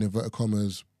 in inverted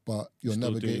commas, but you're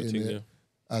Still navigating it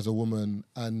as a woman,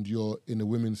 and you're in the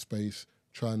women's space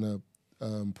trying to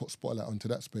put spotlight onto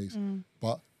that space.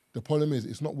 But the problem is,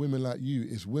 it's not women like you,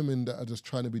 it's women that are just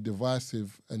trying to be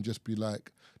divisive and just be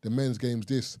like, the men's game's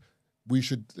this,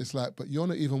 it's like, but you're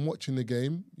not even watching the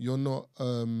game, you're not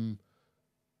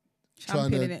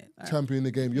championing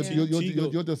the game,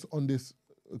 you're just on this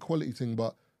equality thing.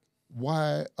 But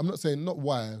why? I'm not saying not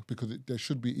why, because there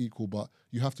should be equal, but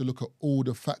you have to look at all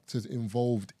the factors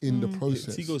involved in the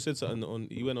process. Tigo said something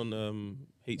he went on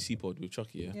HC Pod with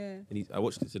Chucky, and I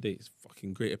watched it today. It's a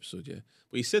fucking great episode,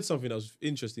 But he said something that was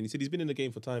interesting. He said he's been in the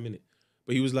game for time, innit?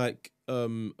 But he was like, a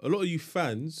lot of you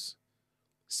fans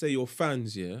say you're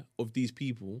fans, of these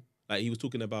people. Like he was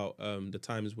talking about the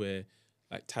times where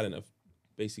like talent have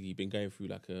basically been going through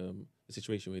like a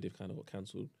situation where they've kind of got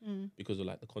cancelled because of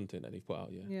like the content that they've put out,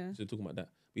 So they're talking about that.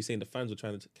 But he's saying the fans were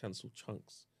trying to cancel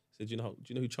Chunks. He said, do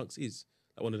you know who Chunks is?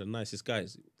 Like one of the nicest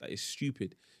guys. That is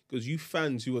stupid. Because you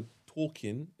fans who are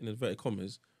talking, in inverted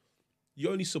commas, you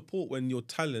only support when your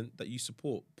talent that you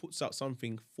support puts out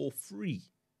something for free.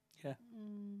 Yeah.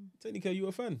 Technically, you're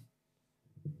a fan.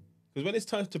 Because when it's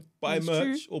time to buy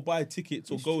merch or buy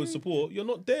tickets or go and support, you're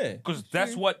not there. Because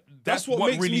that's what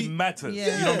really matters.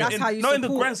 Yeah. You know what I mean? How you not in the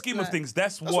support, grand scheme of things,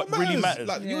 that's what really matters.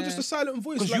 Like, you're just a silent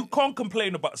voice. Because you can't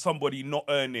complain about somebody not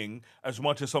earning as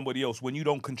much as somebody else when you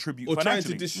don't contribute or financially.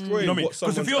 Trying to destroy you know what I mean?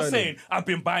 Because if you're saying, I've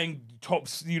been buying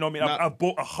tops, you know what I mean? I've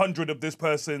bought 100 of this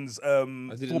person's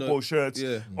football shirts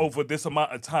over this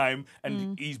amount of time,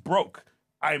 and he's broke.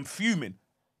 I'm fuming.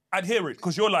 I'd hear it,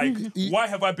 because you're like, why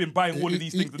have I been buying all of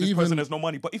these things that this person has no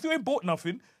money? But if you ain't bought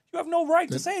nothing, you have no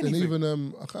right to say anything. And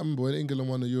even, I can't remember, when England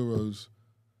won the Euros,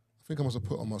 I think I must have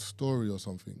put on my story or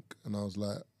something, and I was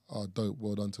like, oh, dope,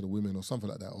 well done to the women, or something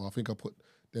like that. Or I think I put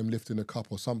them lifting a cup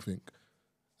or something.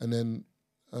 And then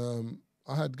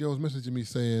I had girls messaging me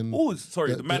saying... Oh,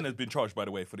 sorry, the man has been charged, by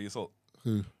the way, for the assault.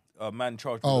 Who? A man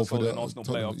charged with assault an Arsenal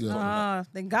player.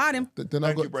 They got him. Then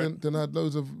I had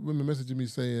loads of women messaging me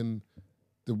saying...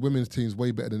 The women's team's way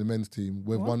better than the men's team.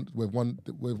 We've won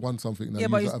something now. Yeah,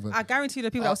 but I guarantee you the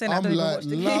people that were saying that don't like,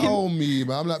 even watch the game. Me,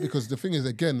 man. I'm like, because the thing is,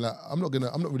 again, like, I'm not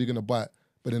really gonna buy it.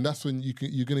 But then that's when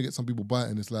you're gonna get some people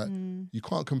biting. It's like you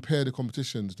can't compare the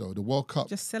competitions though. The World Cup,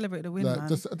 just celebrate the win, like, man.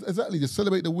 Just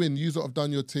celebrate the win. You sort of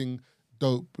done your thing.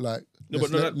 Dope, like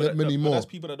many more. But that's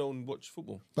people that don't watch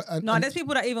football. There's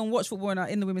people that even watch football and are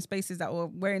in the women's spaces that were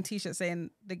wearing t-shirts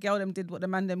saying the girl them did what the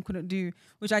man them couldn't do,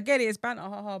 which I get it, it's banter,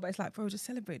 but it's like, bro, just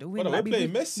celebrate the win. Like, we're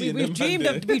playing Messi. We've dreamed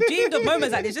of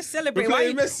moments like this. Just celebrate. Why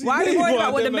are you worried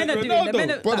about what the men are doing? The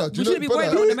men we shouldn't be worried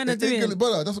about what the men are doing.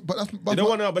 They don't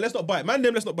want to, but let's not buy it. Man,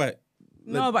 let's not buy it.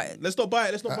 No, but let's not buy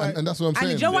it. And that's what I'm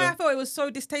saying. And you know why I felt it was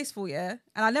so distasteful, And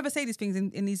I never say these things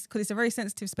in these, because it's a very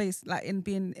sensitive space, like in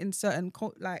being in certain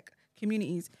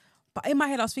communities. But in my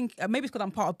head, I was thinking, maybe it's because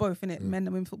I'm part of both, innit, men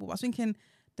and women football. But I was thinking,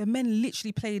 the men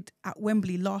literally played at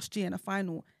Wembley last year in a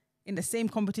final in the same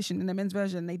competition in the men's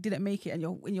version. They didn't make it, and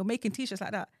you're making t-shirts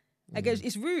like that. I guess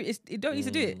it's rude. You don't need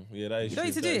to do it. Yeah, that is true.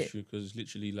 You don't need to do it because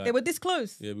literally, like, they were this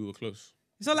close. Yeah, we were close.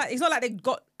 It's not like they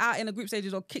got out in the group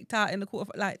stages or kicked out in the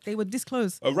quarter. Like, they were this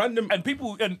close. A random and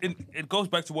people, and it goes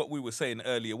back to what we were saying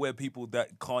earlier, where people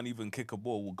that can't even kick a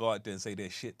ball will go out there and say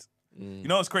they're shit. You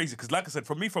know, it's crazy because, like I said,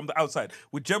 from the outside,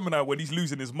 with Gemini, when he's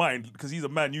losing his mind because he's a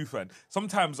Man U fan,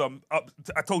 sometimes I'm up.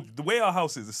 I told you, the way our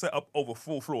house is set up over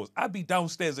 4 floors. I'd be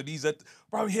downstairs and he's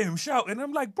bro, I hear him shouting.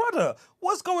 I'm like, brother,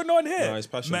 what's going on here? Nah, it's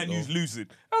passionate, Man U's losing.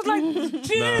 I was like,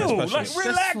 chill, like,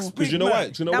 relax, big you know man. why?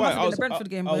 Do you know why? I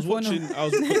was watching.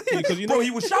 Because you know, bro,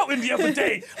 he was shouting the other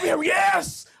day.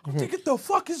 Yes. I'm thinking, what the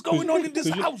fuck is going on in this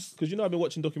house? Because you know, I've been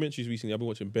watching documentaries recently. I've been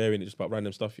watching Bearing, just about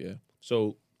random stuff. Yeah.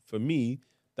 So for me,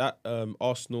 that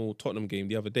Arsenal Tottenham game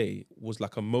the other day was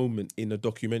like a moment in a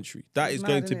documentary. That is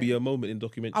going to be a moment in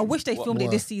documentary. I wish they filmed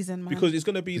it this season, man. Because it's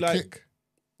going to be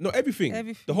not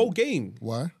everything. The whole game.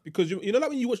 Why? Because you know, like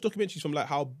when you watch documentaries from like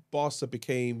how Barca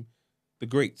became the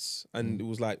greats, and it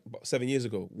was like 7 years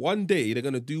ago. One day they're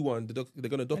gonna do one. They're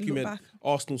gonna document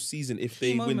Arsenal's season if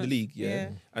they win the league. Yeah,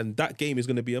 and that game is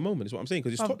gonna be a moment. Is what I'm saying,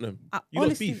 because it's Tottenham. I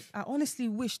honestly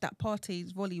wish that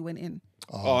Partey's volley went in.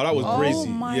 Oh, that was brazy.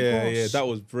 My gosh. Yeah, that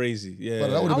was brazy. Yeah, but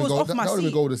that would have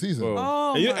been goal of the season.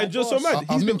 Oh, and just so mad,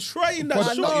 he's been trying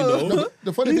that shot. You know,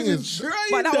 the funny thing is,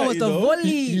 but that was the volley.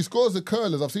 He scores the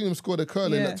curlers. I've seen him score the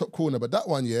curler in that top corner, but that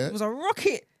one, it was a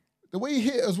rocket. The way he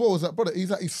hit it as well was like, brother, he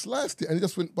sliced it and he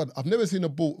just went, but I've never seen a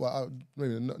ball, well,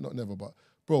 maybe not never, but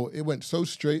bro, it went so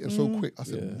straight and so quick. I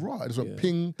said, right, it just went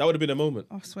ping. That would have been a moment.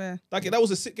 I swear. Like, that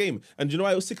was a sick game. And do you know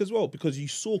why it was sick as well? Because you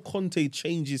saw Conte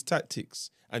change his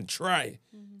tactics and try.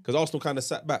 Because Arsenal kind of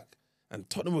sat back. And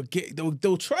Tottenham were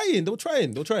trying. But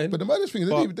the maddest thing is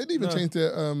they didn't even change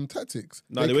their tactics.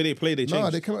 No, the way they played, they changed. No,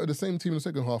 they came out with the same team in the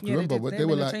second half. Yeah, remember, they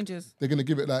were like, changes. they're going to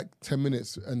give it like 10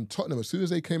 minutes. And Tottenham, as soon as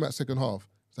they came out second half,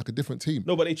 it's like a different team.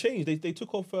 No, but they changed. They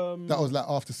took off... That was like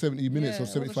after 70 minutes or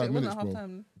 75 minutes, bro.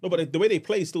 No, but the way they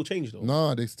played still changed, though.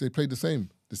 Nah, they played the same.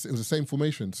 It was the same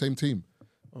formation, same team.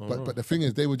 But the thing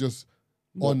is, they were just...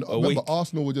 Remember,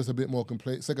 Arsenal were just a bit more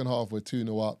complete. Second half, we're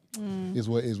 2-0 up. Is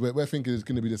what it is. We're thinking it's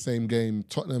going to be the same game.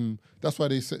 Tottenham... That's why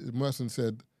Merson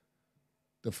said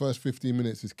the first 15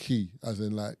 minutes is key. As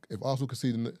in, like, if Arsenal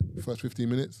concede in the first 15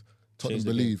 minutes... Tottenham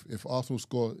believe if Arsenal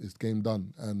score, it's game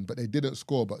done. But they didn't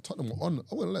score. But Tottenham were on.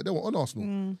 I wouldn't let they were on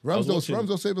Arsenal.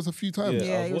 Ramsdale saved us a few times.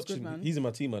 Yeah, he was good, man. He's in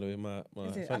my team, by the way. My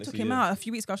fantasy, I took him out a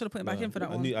few weeks ago. I should have put him back in for that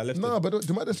one. I left but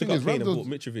the matter thing is, Ramsdale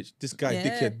Mitrovic. This guy,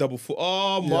 dickhead, double foot.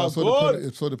 Oh my god! I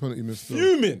saw the penalty missed.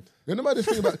 Fuming. You know, the maddest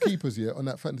thing about keepers, on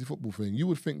that fantasy football thing, you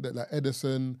would think that like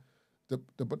Ederson.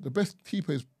 The best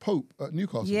keeper is Pope at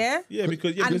Newcastle. Yeah,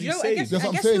 because he saves. I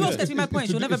guess who else gets me my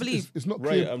points? You'll never believe. It's not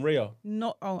clear. Raya.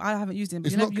 No, I haven't used him.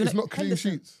 It's not clean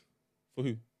sheets. For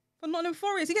who? For Nottingham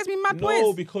Forest, he gets me mad points.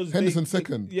 No, because Henderson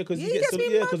second. Yeah, because he gets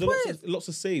me mad points. Lots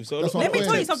of saves. So let me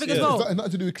tell you something as well. It's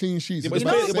nothing to do with clean sheets. But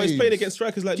he's playing against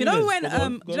strikers like. Do you know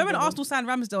when Arsenal signed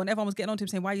Ramsdale and everyone was getting on to him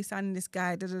saying, "Why are you signing this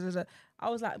guy?" I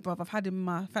was like, "Bruv, I've had him in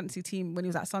my fantasy team when he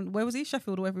was at Where was he?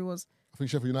 Sheffield or wherever he was. I think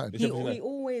Sheffield United. He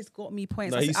always got me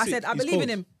points. I said, I believe in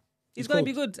him. He's going to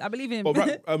be good. I believe in him.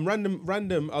 But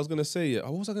random. I was going to say it.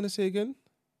 What was I going to say again?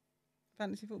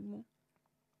 Fantasy football.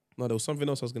 No, there was something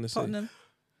else I was going to say. Tottenham.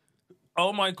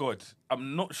 Oh my God.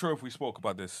 I'm not sure if we spoke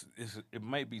about this. It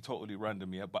might be totally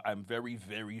random, but I'm very,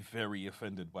 very, very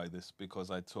offended by this because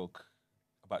I took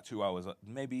about 2 hours,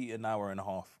 maybe an hour and a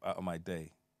half out of my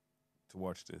day to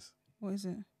watch this. What is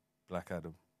it? Black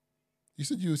Adam. You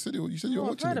said you were watching it. You said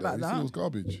it was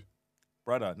garbage.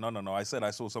 Brother, no. I said I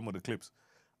saw some of the clips.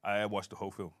 I watched the whole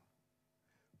film.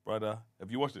 Brother, have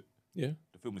you watched it? Yeah.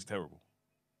 The film is terrible.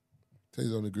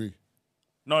 Tazer don't agree.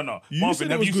 No.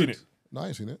 Marvin, have you seen it? No, I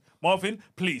ain't seen it. Marvin,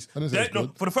 please. For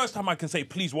the first time I can say,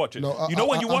 please watch it.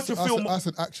 When you watch a film... I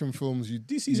said action films,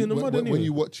 DC's in the mud anyway. When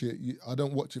you watch it, I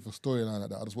don't watch it for storyline like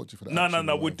that. I just watch it for the action.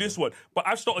 No, with this one. But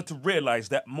I've started to realise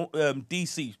that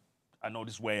DC... I know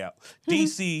this way out.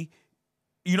 DC...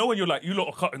 You know when you're like, you lot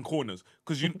are cutting corners.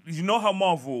 Because you know how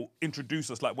Marvel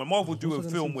introduce us. Like when Marvel do a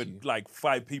film with like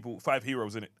 5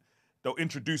 heroes in it, they'll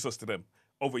introduce us to them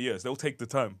over years. They'll take the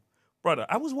time. Brother,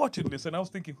 I was watching this and I was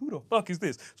thinking, who the fuck is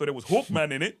this? So there was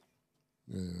Hawkman in it.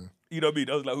 Yeah. You know what I mean?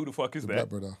 I was like, who the fuck is that? Black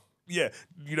brother. Yeah,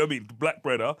 you know what I mean? The Black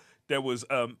brother. There was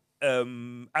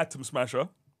Atom Smasher.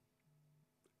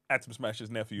 Atom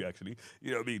Smasher's nephew, actually.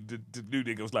 You know what I mean? The new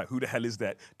nigga was like, who the hell is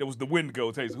that? There was the Wind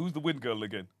Girl. Taser. Who's the Wind Girl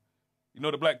again? You know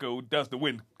the black girl who does the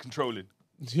wind controlling.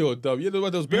 You're dumb. You know who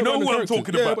I'm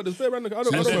talking about? But there's very random. I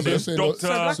don't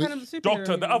know.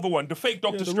 Doctor, the other one, the fake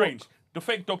Doctor Strange. The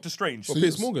fake Doctor Strange.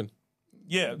 Piers Morgan.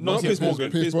 Yeah, not Piers Morgan.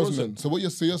 Piers Brosnan. So what you're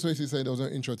basically saying, there was no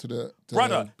intro to the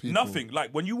brother. Nothing.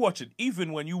 Like when you watch it,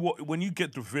 even when you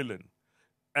get the villain,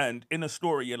 and in a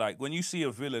story, you're like, when you see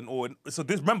a villain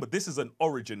remember, this is an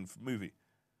origin movie.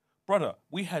 Brother,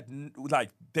 we had,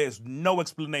 there's no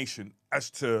explanation as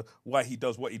to why he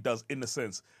does what he does in a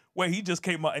sense. Where he just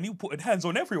came out and he putting hands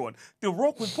on everyone. The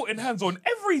Rock was putting hands on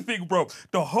everything, bro.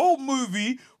 The whole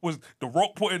movie was The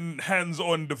Rock putting hands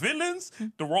on the villains,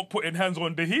 The Rock putting hands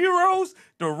on the heroes,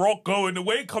 The Rock going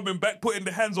away, coming back, putting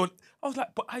the hands on... I was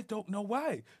like, but I don't know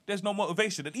why. There's no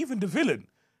motivation. And even the villain...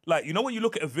 Like, you know when you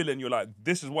look at a villain, you're like,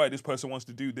 this is why this person wants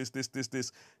to do this.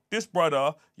 This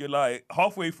brother, you're like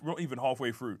not even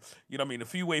halfway through. You know what I mean? A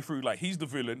few way through, like, he's the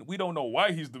villain. We don't know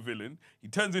why he's the villain. He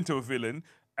turns into a villain.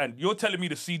 And you're telling me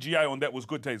the CGI on that was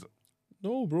good, Taser?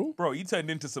 No, bro. Bro, he turned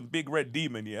into some big red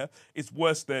demon, yeah? It's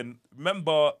worse than,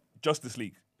 remember Justice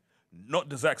League? Not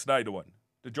the Zack Snyder one,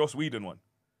 the Joss Whedon one.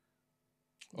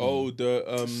 Oh, the...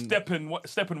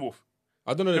 Steppenwolf.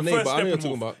 I don't know the name, but I know what you're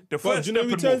talking about. But do you know who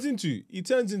he turns into? He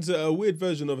turns into a weird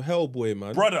version of Hellboy,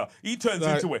 man. Brother, he turns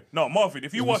into it. No, Marvin,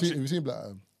 if you watch it... Have you seen Black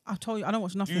Adam? I told you, I don't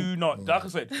watch nothing. Do not. Like I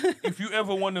said, if you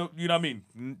ever want to, you know what I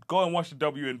mean, go and watch the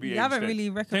WNBA. You haven't really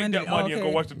recommended Take that money and go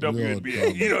watch the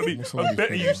WNBA. You know what I mean? I'm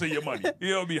betting you say your money. You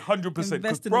know what I mean?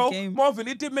 100%. Bro, Marvin,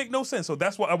 it did make no sense. So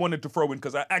that's what I wanted to throw in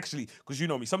because because you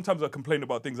know me, sometimes I complain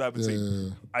about things I haven't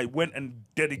seen. I went and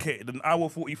dedicated an hour,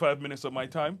 45 minutes of my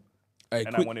time,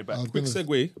 and I want it back. Quick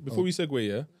segue. Before we segue,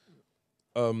 yeah?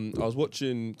 I was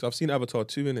watching, I've seen Avatar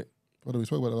 2, innit? What did we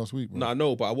spoke about that last week? Bro? No, I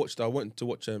know, but I went to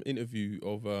watch an interview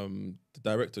of the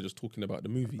director just talking about the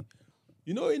movie.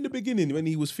 You know, in the beginning when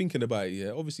he was thinking about it,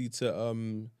 yeah, obviously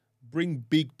to bring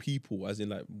big people, as in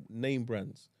like name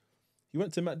brands, he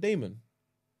went to Matt Damon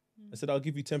and said, "I'll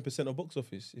give you 10% of box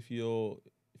office if you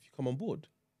come on board."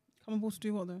 Come on board to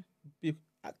do what though? Be an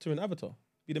actor in Avatar,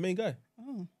 be the main guy.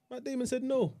 Oh. Matt Damon said,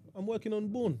 "No, I'm working on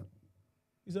Bourne."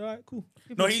 He's all right, cool.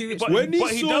 No, when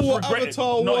he saw what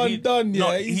Avatar 1 done,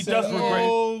 yeah, he said, does regret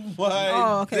 "Oh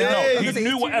my days." No, he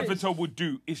knew what Avatar would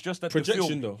do. It's just that projection, the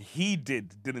film though, he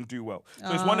didn't do well.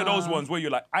 So it's one of those ones where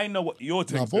you're like, I know what your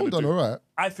thing's Bourne gonna done do. all right.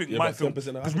 I think my film,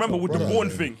 because remember with the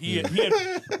Bourne thing, he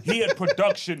had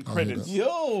production credits.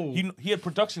 He had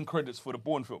production credits for the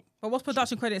Bourne film. But what's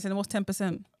production credits and what's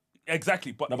 10%?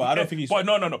 Exactly, but I don't think he's. But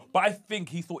no. But I think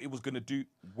he thought it was gonna do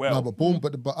well. No, but Bourne.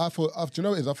 But I thought, do you know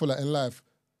what it is? I feel like in life.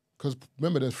 Because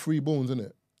remember, there's 3 Bournes, isn't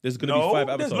it? There's going to be 5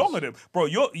 avatars. There's longer than bro.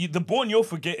 The Bourne you're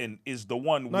forgetting is the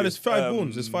one. No, there's 5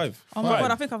 Bournes. There's 5. Oh my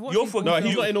god, I think I've watched. No,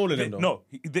 he's not in all of them though. No,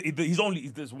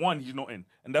 there's one he's not in,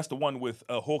 and that's the one with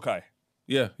Hawkeye.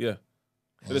 Yeah.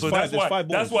 So that's why.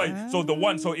 That's why. So the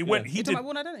one. So it went. He did.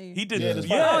 He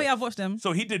did. Oh yeah, I've watched them.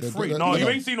 So he did 3. No, you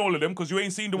ain't seen all of them because you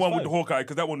ain't seen the one with the Hawkeye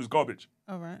because that one was garbage.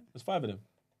 All right. There's 5 of them.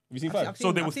 Have you seen 5?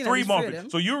 So there was 3 Marvin.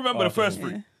 So you remember the first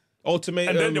 3. Ultimate,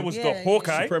 and then there was the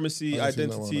Hawkeye, Supremacy,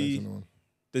 Identity.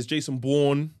 There's Jason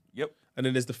Bourne. Yep. And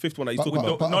then there's the 5th one that you're talking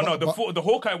about. The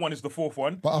Hawkeye one is the 4th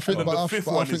one. But I think the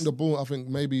 5th one is the Bourne. I think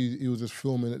maybe he was just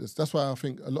filming it. That's why I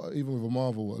think a lot, even with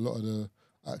Marvel, a lot of the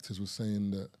actors were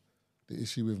saying that the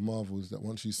issue with Marvel is that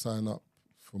once you sign up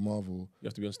for Marvel, you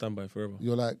have to be on standby forever.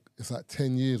 You're like, it's like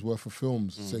 10 years worth of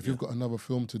films. So if you've got another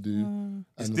film to do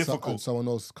and someone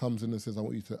else comes in and says, I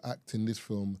want you to act in this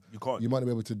film, you might not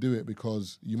be able to do it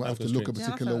because you might have to look a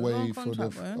particular way for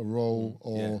a role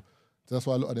or... That's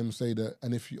why a lot of them say that,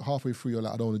 and if you halfway through you're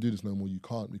like, I don't want to do this no more, you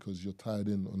can't because you're tied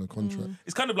in on a contract.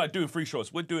 It's kind of like doing free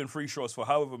shows. We're doing free shows for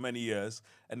however many years,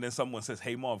 and then someone says,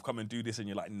 hey, Marv, come and do this, and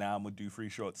you're like, nah, I'm going to do free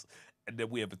shots. And then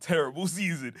we have a terrible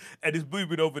season, and it's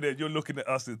moving over there, and you're looking at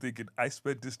us and thinking, I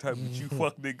spent this time with you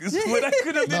fuck niggas when I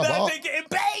could have been out there getting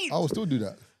paid. I will still do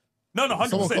that. No, 100%.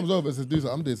 Someone comes over and says, do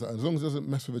something, I'm doing something. As long as it doesn't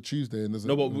mess with a Tuesday. And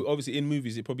no, but obviously in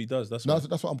movies it probably does. That's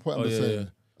what I'm saying. Yeah.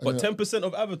 But 10%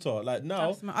 of Avatar, like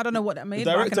now, I don't know what that made.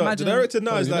 The director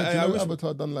now is like,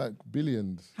 Avatar done like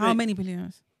billions. How many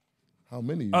billions? How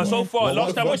many? So far,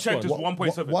 last time I checked, it's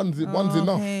 1.7. One's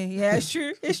enough. Yeah, it's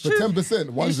true. It's true. For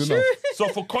 10%, one's enough. So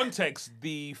for context,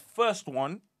 the first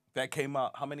one that came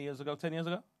out how many years ago? 10 years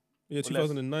ago? Yeah,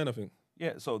 2009, I think.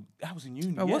 Yeah, so that was in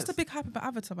uni. What's the big hype about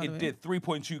Avatar? By the way, it did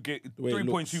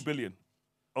 3.2 billion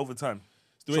over time.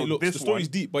 The story's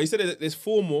deep, but he said that there's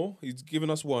 4 more. He's given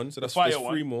us 1, so there's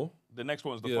 3 more. The next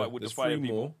one's the fire with the fire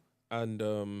people. More.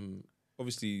 And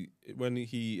obviously, when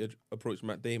he approached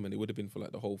Matt Damon, it would have been for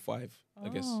like the whole 5, I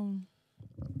guess.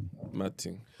 Mad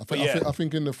thing. I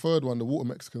think in the 3rd one, the water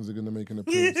Mexicans are going to make an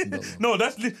appearance in that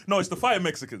one. No, it's the fire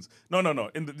Mexicans. No.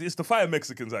 It's the fire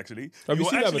Mexicans, actually. Have you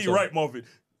seen actually Avatar? Right, Marvin.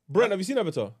 Brent, have you seen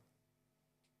Avatar?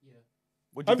 Yeah.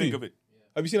 What do you think of it?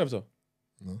 Have you seen Avatar?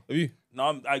 No. Have you?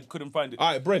 No, I couldn't find it.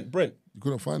 All right, Brent. You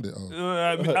couldn't find it?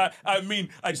 I mean,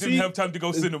 I didn't have time to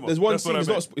go cinema. There's one scene,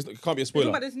 it can't be a spoiler.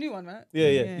 You're talking about this new one, right?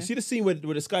 Yeah. You see the scene where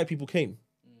the sky people came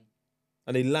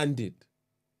and they landed.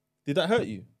 Did that hurt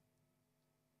you?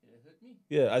 Yeah, it hurt me.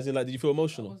 Yeah, as in like, did you feel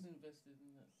emotional? I wasn't invested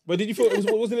in that. But did you feel,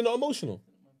 wasn't it not emotional?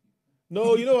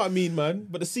 No, you know what I mean, man.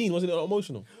 But the scene, wasn't it not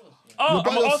emotional? Oh,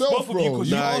 I'm ask both of you because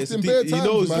you asked him bare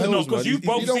times, man. No, because you've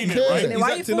both seen it, right?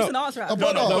 Why are you forcing an answer out?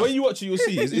 No, when you watch it, you'll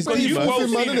see. It's because you've both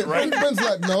seen it, right? Ben's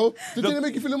like, no. Did it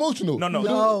make you feel emotional?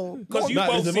 No. Because you've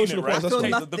both seen it, right?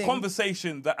 The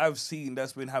conversation that I've seen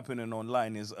that's been happening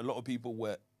online is a lot of people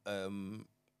were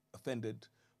offended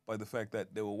by the fact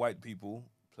that there were white people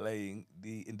playing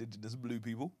the indigenous blue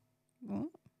people. What?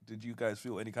 Did you guys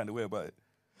feel any kind of way about it?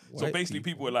 So basically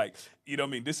people were like, you know what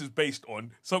I mean, this is based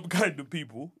on some kind of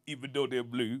people, even though they're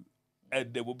blue,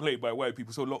 and they were played by white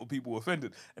people, so a lot of people were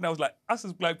offended. And I was like, us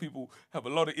as black people have a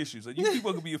lot of issues, and you people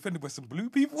are gonna be offended by some blue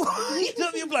people? You know what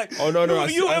I mean? I'm like, oh no, are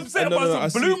you upset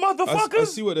about some blue motherfuckers? I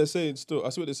see what they're saying. Still, I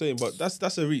see what they're saying, but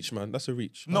that's a reach, man. That's a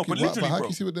reach. No, but literally, how bro. can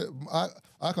you see what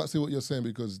I can't see what you're saying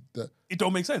because it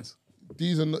don't make sense.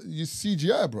 These are not, you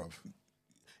CGI, bruv.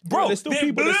 Bro, they're still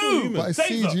people, blue. they're still human. But it's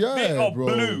Taser, CGI, they are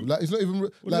bro. blue. Like it's not even.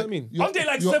 What does that mean? Aren't they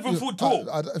like 7 foot tall?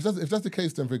 If that's the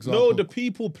case, then for example, No, the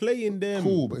people playing them.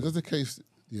 Cool, but if that's the case,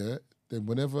 yeah. Then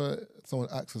whenever someone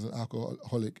acts as an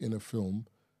alcoholic in a film,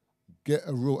 get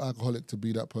a real alcoholic to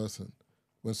be that person.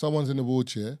 When someone's in a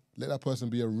wheelchair, let that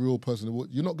person be a real person.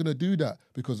 You're not gonna do that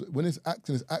because when it's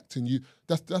acting.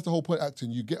 That's the whole point. Acting.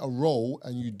 You get a role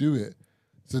and you do it.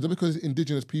 So just because it's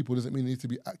indigenous people doesn't mean it needs to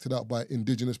be acted out by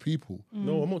indigenous people.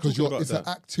 No, I'm not talking about that. It's an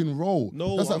acting role.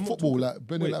 No, that's like I'm football, like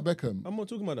Brendan like Beckham. I'm not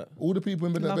talking about that. All the people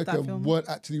in Brendan like Beckham weren't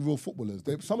actually real footballers.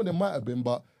 Some of them might have been,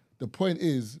 but the point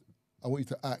is, I want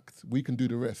you to act. We can do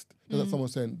the rest. That's like someone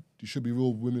saying you should be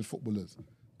real women's footballers,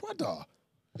 brother.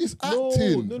 It's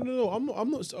acting. No. I'm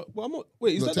not.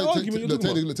 Wait, is that the argument you're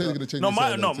talking about? Taylor's gonna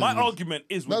change My argument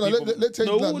is with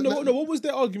What was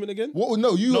their argument again?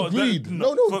 No, you agreed.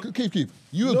 No, Keith.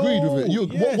 You agreed with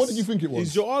it. What did you think it was?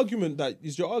 Is your argument that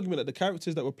the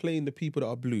characters that were playing the people that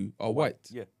are blue are white?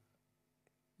 Yeah.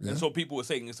 And so people were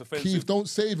saying it's offensive. Keith, don't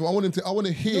save him. I want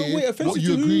to hear what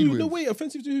you agreed with. No, wait,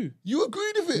 offensive to who? You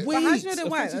agreed with it. But how do you know they're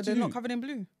white? Are they not covered in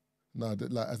blue? No,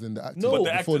 like as in the actors. No, but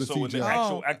the before actors, the so CGI. the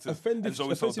actual actors.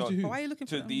 Offensive to who? Why are you looking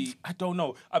for the? I don't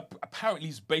know. Apparently,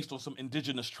 it's based on some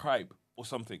indigenous tribe or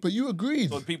something. But you agreed.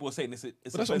 So people were saying it's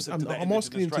offensive to that. I'm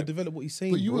asking him to develop what he's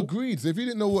saying. But you agreed. So if you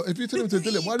didn't know if you told him to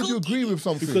develop, why did you agree with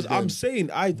something? Because I'm saying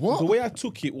the way I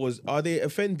took it was, are they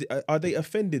offended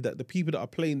that the people that are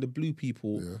playing the blue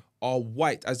people are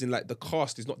white, as in like the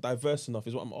cast is not diverse enough,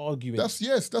 is what I'm arguing. That's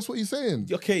what he's saying.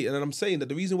 Okay, and then I'm saying that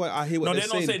the reason why I hear what they're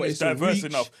saying, not saying but it's diverse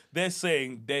enough. They're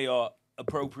saying they are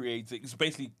appropriating. It's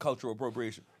basically cultural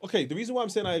appropriation. Okay, the reason why I'm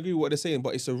saying I agree with what they're saying,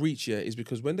 but it's a reach, is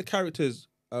because when the characters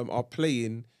are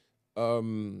playing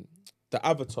the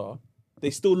avatar,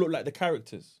 they still look like the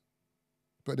characters.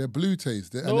 But they're blue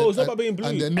taste. No, it's not about being blue.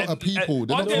 And they're not a people.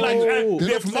 They're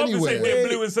They're from anywhere. They're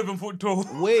blue and 7 foot tall.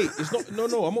 Wait, it's not.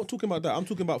 No, I'm not talking about that. I'm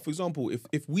talking about, for example,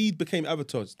 if we became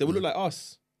avatars, they would look like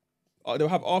us. They'll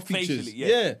have our features. Facially,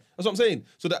 yeah, that's what I'm saying.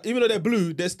 So that even though they're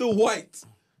blue, they're still white.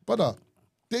 Brother,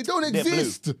 they don't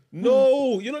exist.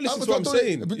 No, you're not listening to what I'm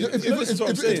saying. If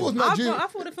it was Nigeria, I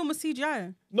thought the film was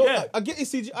CGI. No, I get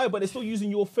it's CGI, but they're still using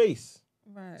your face.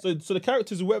 Right. So the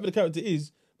characters, whoever the character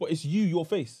is, but it's you, your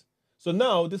face. So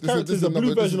now this character is a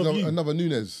blue version of you. Another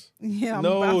Nunez. Yeah.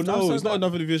 No, it's not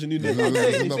another version of Nunez.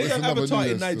 If they had Avatar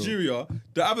in Nigeria,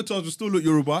 the avatars will still look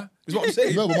Yoruba. Is what I'm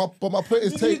saying. No, but my point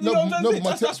is,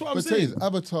 that's what I'm saying.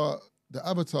 The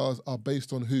avatars are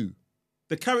based on who?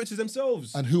 The characters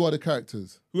themselves. And who are the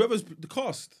characters? Whoever's the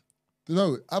cast.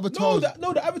 No, avatars.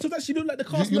 No, the avatars actually look like the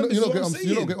cast You members. don't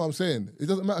get what I'm saying. It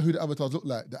doesn't matter who the avatars look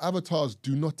like. The avatars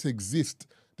do not exist.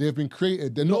 They have been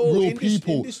created. They're not real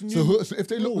people. So if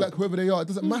they look like whoever they are, it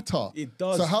doesn't matter. It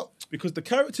does. So how? Because the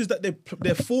characters that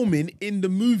they're forming in the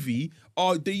movie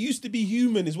they used to be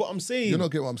human, is what I'm saying. You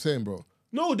don't get what I'm saying, bro.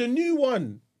 No, the new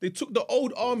one. They took the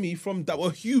old army that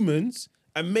were humans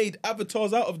and made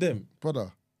avatars out of them.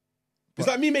 Brother. It's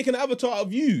like me making an avatar out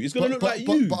of you. It's going to look like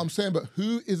you. But I'm saying,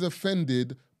 who is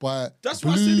offended by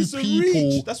blue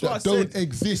people that don't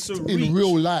exist in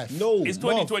real life? No, it's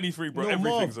 2023, bro.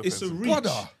 Everything's offensive. It's a reach.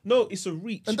 Brother. No, it's a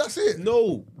reach. And that's it.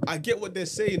 No, I get what they're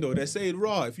saying though. They're saying,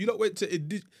 if you not went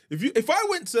to if I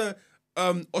went to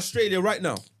Australia right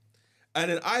now, and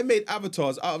then I made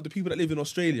avatars out of the people that live in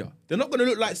Australia, they're not going to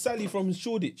look like Sally from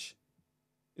Shoreditch.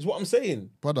 Is what I'm saying,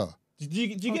 brother. Do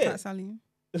you get that, Sally?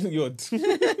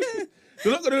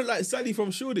 They're not going to look like Sally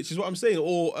from Shoreditch, is what I'm saying,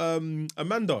 or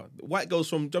Amanda, white girls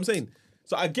from. Do you know what I'm saying?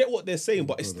 So I get what they're saying,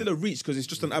 but it's still a reach because it's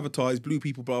just an avatar, it's blue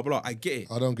people, blah, blah, blah. I get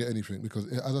it. I don't get anything because,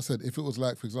 as I said, if it was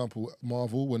like, for example,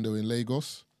 Marvel, when they were in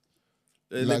Lagos,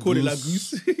 they called it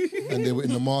Lagos. And they were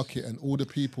in the market and all the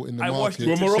people in the market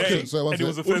were Moroccan. So and it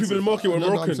was all the people in the market were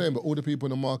Moroccan. No, I'm saying, but all the people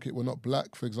in the market were not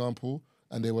black, for example,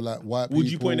 and they were like white people.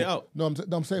 Would you point it out? No,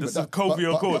 I'm saying, this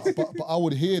but I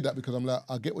would hear that because I'm like,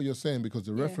 I get what you're saying because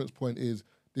the reference point is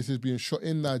this is being shot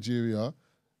in Nigeria,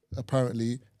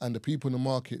 apparently, and the people in the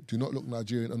market do not look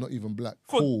Nigerian or not even black.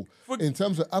 Cool. In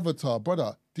terms of Avatar,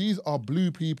 brother, these are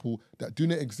blue people that do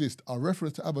not exist. Our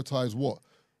reference to Avatar is what?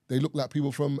 They look like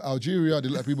people from Algeria, they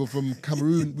look like people from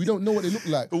Cameroon. We don't know what they look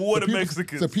like. What are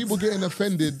Mexicans? So people getting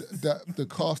offended that the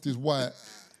cast is white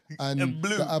and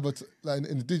blue. The Avatar, like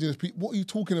indigenous people. What are you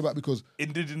talking about? Because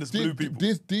indigenous blue people.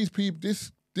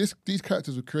 These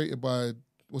characters were created by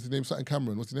what's his name? Something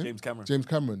Cameron. What's his name? James Cameron. James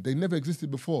Cameron. They never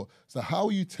existed before. So how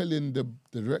are you telling the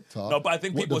director? No, but I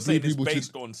think people are saying it's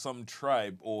based on some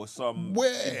tribe or some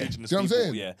indigenous people. I'm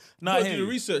saying? Yeah. No, do the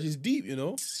research. It's deep, you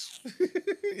know.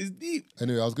 It's deep.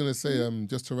 Anyway, I was gonna say,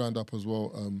 just to round up as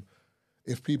well,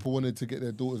 if people wanted to get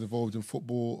their daughters involved in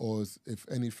football, or if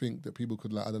anything that people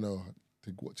could, like, I don't know,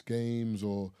 to watch games,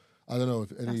 or I don't know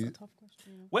if any. That's a tough question.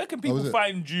 Where can people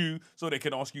find you so they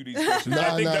can ask you these questions?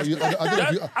 I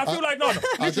feel like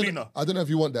literally no. I don't know if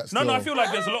you want that. Still. No, I feel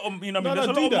like there's a lot of there's a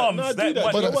lot of mums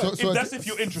that's if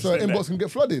you're interested. So inbox can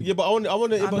get flooded. Yeah, but I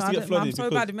want the inbox to get flooded. I'm so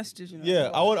bad at messages, you know. Yeah,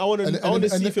 I want to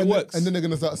see if it works. And then they're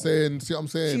gonna start saying, "See what I'm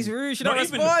saying?" She's rude. She don't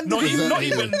respond. Not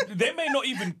even. They may not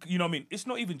even. You know what I mean? It's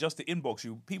not even just the inbox.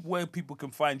 Where people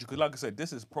can find you, because like I said,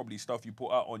 this is probably stuff you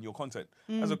put out on your content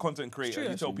as a content creator.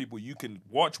 You tell people you can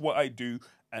watch what I do.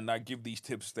 And I give these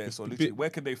tips there. So literally, where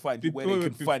can they find you? Where they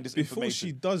can find this information? Before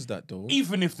she does that, though,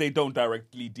 even if they don't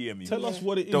directly DM you, tell us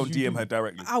what it is. Don't DM her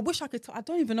directly. I wish I could. I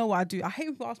don't even know what I do. I hate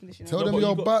when people ask me this. You know? Tell them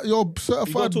you're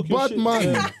certified bad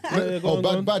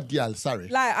man. Bad girl. Sorry.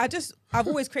 Like I've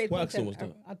always created content. What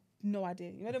accent was that? No idea.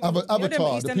 You know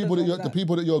Avatar, the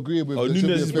people that you're agreeing with. Oh,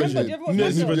 Nunes version. Did you ever watch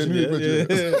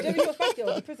Bad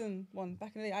Girls, the prison one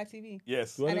back in the ITV?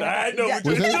 Yes. I know.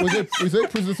 Was it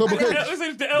Prison Sober Cage? Was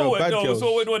it the L one? No,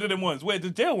 so one of them ones. Where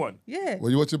the jail one? Yeah. Were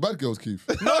you watching Bad Girls, Keith?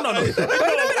 No.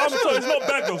 I'm sorry, it's not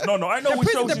Bad Girls. No. I know which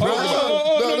shows. No.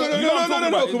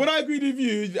 When I agreed with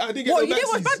you, I didn't get what, you didn't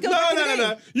watch Bad Girls?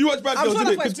 No. You watched Bad Girls,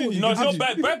 didn't it? Continue. No, it's not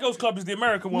Bad Girls Club is the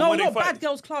American one. No, not Bad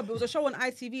Girls Club. It was a show on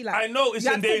ITV. Like I know it's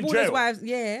in their jail. Wives,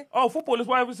 yeah. Oh, Footballers'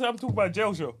 Wives. I'm talking about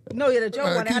jail show. No, yeah, the jail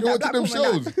one. They had that black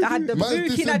woman that had the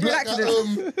booty Nigerian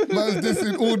accident. Man's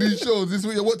dissing all these shows. This is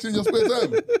what you're watching in your spare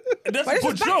time. That's a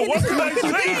good show. What can I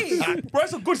say? Bro,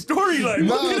 it's a good storyline.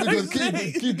 No, because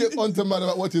Keith gets onto man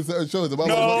about watching certain shows.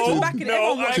 No, I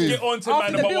get onto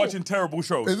man about watching terrible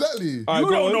shows. Exactly. You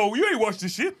don't know. You ain't watched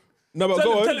this shit. No, but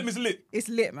go on. Tell him it's lit. It's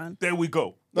lit, man. There we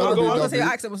go. I was going to say your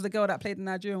accent was the girl that played the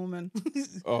Nigerian woman.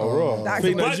 Oh, right.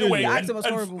 By the way, the accent was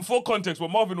horrible. For context,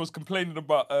 when Marvin was complaining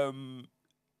about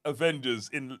Avengers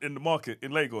in the market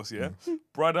in Lagos,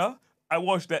 brother, I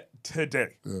watched that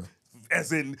today. Yeah.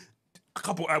 As in a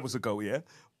couple hours ago,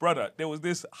 brother, there was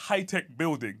this high-tech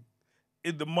building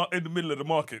in the middle of the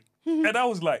market, and I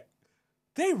was like,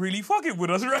 they really fucking with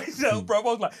us right now, bro. I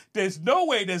was like, there's no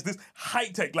way there's this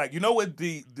high-tech, like, you know where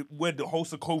the whole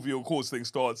Sokovia Accords thing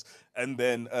starts, and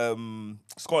then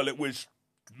Scarlet Witch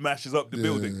mashes up the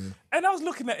building. And I was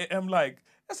looking at it, and I'm like,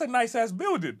 that's a nice-ass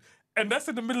building. And that's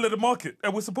in the middle of the market,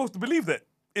 and we're supposed to believe that.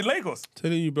 In Lagos.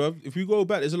 Telling you, bro, if we go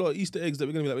back, there's a lot of Easter eggs that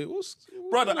we're going to be like, wait, what's...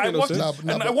 Brother, I watched it,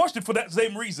 and I watched it for that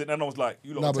same reason, and I was like,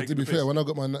 you lot but to be fair, when I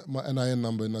got my NIN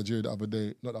number in Nigeria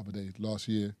last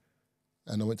year,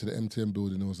 and I went to the MTN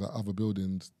building, there was like other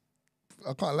buildings.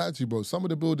 I can't lie to you, bro. Some of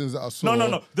the buildings that I saw...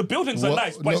 No. The buildings are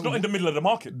nice, but it's not in the middle of the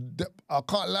market. I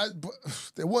can't lie, but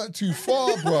they weren't too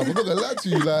far, bro. I'm not going to lie to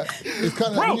you. Like, it's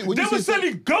kind of... Bro, they were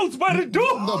selling goats by the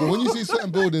door. No, but when you see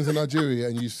certain buildings in Nigeria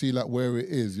and you see like where it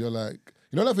is, you're like...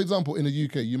 You know, like for example, in the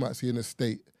UK, you might see an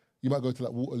estate. You might go to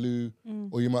like Waterloo,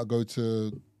 or you might go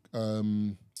to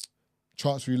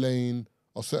Chancery Lane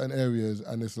or certain areas,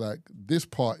 and it's like, this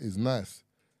part is nice.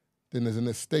 Then there's an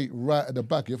estate right at the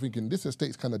back. You're thinking, this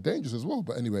estate's kind of dangerous as well.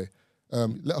 But anyway,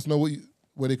 let us know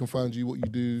where they can find you, what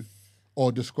you do,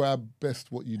 or describe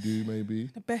best what you do, maybe.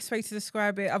 The best way to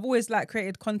describe it, I've always like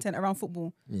created content around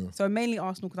football. Yeah. So mainly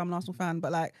Arsenal, because I'm an Arsenal fan,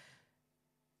 but like,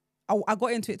 I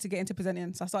got into it to get into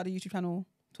presenting. So I started a YouTube channel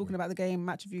talking about the game,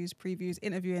 match reviews, previews,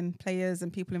 interviewing players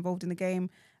and people involved in the game.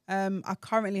 I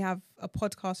currently have a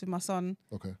podcast with my son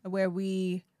where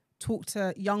we talk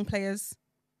to young players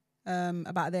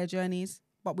about their journeys,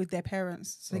 but with their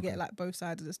parents. So they get like both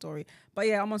sides of the story. But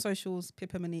yeah, I'm on socials,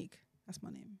 Pippa Monique. That's my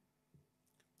name.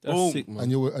 That's sick, man.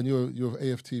 And you're with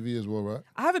AFTV as well, right?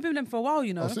 I haven't been with them for a while,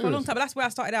 you know, for a long time. But that's where I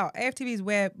started out. AFTV is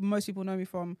where most people know me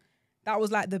from. That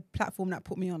was like the platform that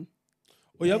put me on.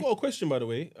 Well, yeah, I've got a question, by the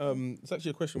way. It's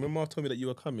actually a question. When Marv told me that you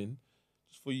were coming,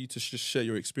 just for you to just share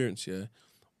your experience here,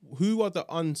 who are the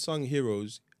unsung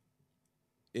heroes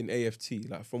in AFT?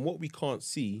 Like, from what we can't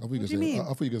see... I thought you were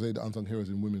going to say the unsung heroes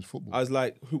in women's football. I was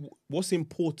like, what's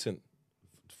important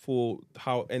for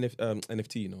how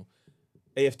NFT, you know,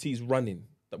 AFT is running,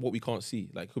 that what we can't see?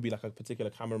 Like, could be like a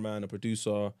particular cameraman, a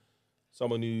producer,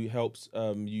 someone who helps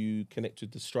you connect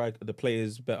with the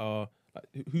players better.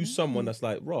 Like, who's someone that's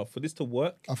like, raw, for this to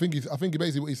work? I think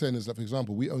basically what he's saying is that, for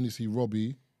example, we only see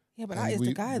Robbie Yeah, but that is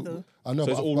the guy though. I know,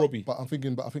 so it's all Robbie. But I think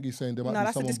he's saying there might be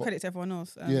that's someone. a discredit to everyone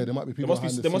else. Yeah, there might be people.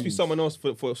 There must be someone else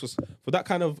for that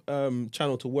kind of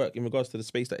channel to work in regards to the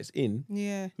space that it's in.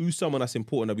 Yeah. Who's someone that's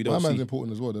important that we don't see? My man's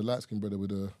important as well. The light skinned brother with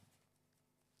the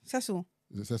Cecil.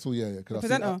 Is it Cecil? Yeah.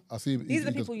 Presenter. I see. These are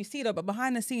the people you see though, but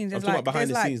behind the scenes, there's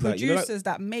behind the scenes, producers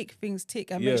that make things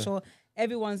tick and make sure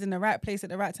everyone's in the right place at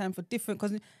the right time for different.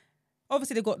 Because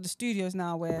obviously they've got the studios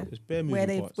now where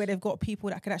they've got people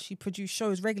that can actually produce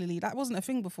shows regularly. That wasn't a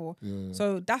thing before. Yeah.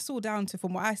 So that's all down to,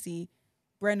 from what I see,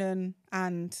 Brennan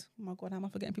and oh my God, how am I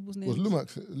forgetting people's names? Was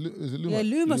Lumax? Is it Lumax? Yeah,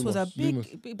 Lumos was a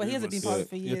big, but he hasn't been part of it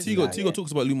for years. Yeah, Tigo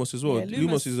talks about Lumos as well. Yeah,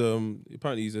 Lumos is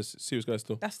apparently he's a serious guy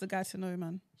still. That's the guy to know,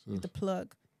 man. The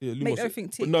plug. Yeah, Lumos. Make everything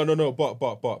tick. No,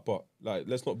 but like,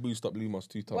 let's not boost up Lumos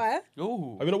too tough. Why?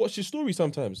 Oh, I mean, I watch his story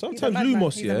sometimes. Sometimes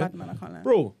Lumos, he's a madman, I can't lie.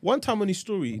 Bro, one time on his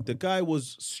story, the guy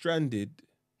was stranded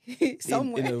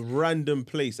in a random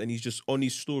place, and he's just on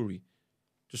his story,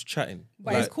 just chatting.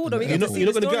 But he's cool though. You're not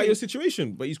going to get out of your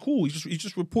situation, but he's cool. He's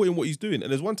just reporting what he's doing.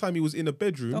 And there's one time he was in a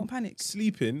bedroom, don't panic,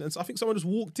 sleeping, and so I think someone just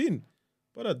walked in.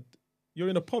 But you're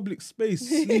in a public space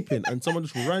sleeping, and someone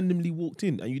just randomly walked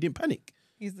in, and you didn't panic.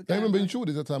 He's the guy. I remember in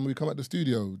Shoreditch that time when we come at the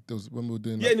studio. There was when we were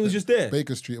doing and he was just there,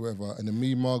 Baker Street or whatever, and then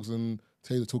me, Margs, and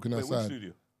Taylor talking outside. What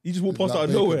studio? He just walked past out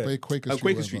of nowhere.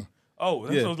 Quaker Street. Oh,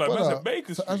 that sounds like massive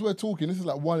Baker Street. As we're talking, this is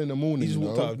like 1 in the morning. He just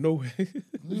walked out of nowhere.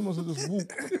 You must have just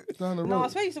walked down the road. No, I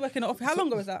swear you used to work in the office. How long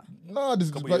ago was that? No,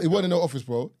 it wasn't in the office,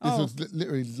 bro. This was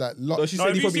literally like No, she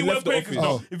said he probably left the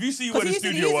office. If you see where the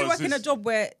studio was, he used to work in a job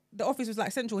where the office was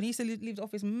like central, and he used to leave the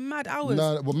office mad hours.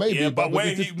 No, well maybe. Yeah, but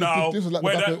where this was like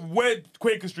where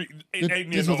Quaker Street ain't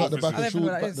near the office. This was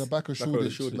like the back of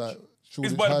Shoreditch, like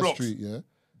Shoreditch High Street, yeah.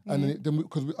 And then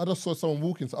because I just saw someone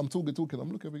walking, so I'm talking.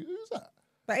 I'm looking, who's that?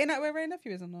 But ain't that where Ray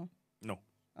Nephew is or no? No.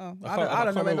 Oh, I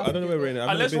don't know where Ray Nephew is.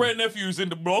 Unless Ray Nephew is in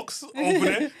the blocks over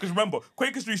there. Because remember,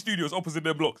 Quaker Street Studio is opposite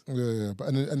their blocks. Yeah.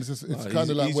 But it's kind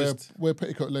of like where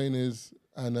Petticoat Lane is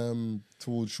and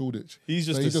towards Shoreditch. He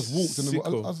just walked and I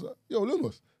was like, yo,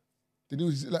 Lumos. Then he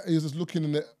was just looking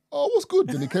in there. Oh, what's good?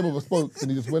 Then he came over, spoke,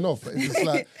 and he just went off. But it's just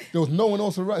like there was no one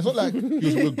else around. It's not like he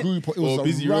was with a group. It was a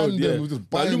busy random. He was just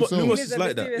by himself. Lumos is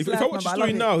like that. If I watch the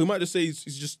story now, he might just say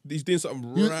he's doing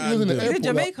something random. He was in the airport. He's in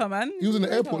Jamaica, man. He was in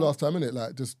the airport last time, innit?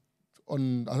 Like just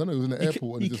on, I don't know. He was in the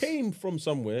airport. He came from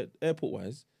somewhere, airport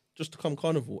wise, just to come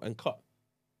carnival and cut.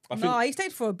 He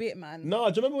stayed for a bit, man.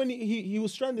 No, do you remember when he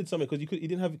was stranded somewhere because he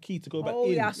didn't have a key to go back in? Oh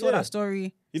yeah, I saw that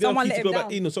story. He didn't have a key to go back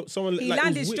in, or someone he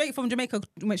landed straight from Jamaica,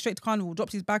 went straight to carnival,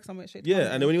 dropped his bag somewhere straight to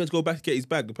carnival. And then when he went to go back to get his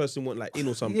bag, the person went like in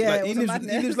or something. Yeah, he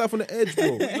lives life on the edge,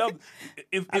 bro.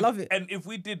 I love it. And if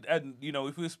we did, and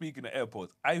if we were speaking at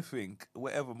airports, I think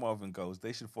wherever Marvin goes,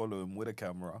 they should follow him with a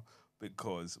camera.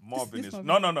 Because Marvin is...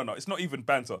 No. It's not even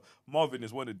banter. Marvin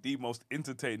is one of the most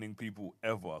entertaining people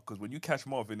ever. Because when you catch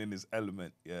Marvin in his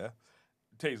element, yeah...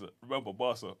 Tazer, remember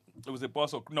Barca? Was it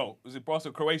Barca? No, was it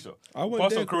Barca, Croatia? I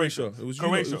went there, Croatia. It was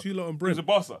you lot and Brent. It was a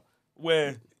Barca.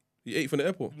 Where... He ate from the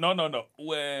airport? No.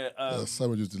 Where...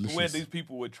 sandwich was delicious. Where these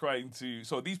people were trying to...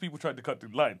 So these people tried to cut the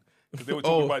line. Because they were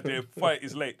talking about their fight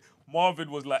is late. Marvin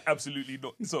was like, absolutely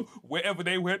not. So wherever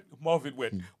they went, Marvin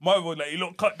went. Marvin was like, you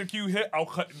lot cut the queue here, I'll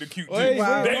cut the queue too.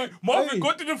 Marvin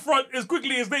got to the front as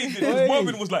quickly as they did.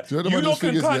 Marvin was like, you lot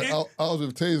can cut it. I was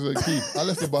with Taser and Keith. I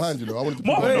left them behind, I wanted to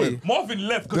Marvin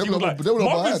left because he was like,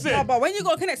 Marvin said... No, but when you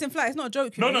got a connecting flight, it's not a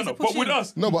joke. No, but with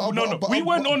us. No, we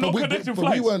weren't on no connecting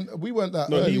flights. We weren't that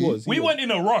early. We weren't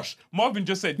in a rush. Marvin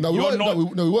just said, we weren't in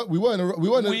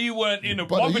a...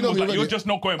 Marvin was like, you're just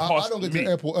not going past me. I don't get to the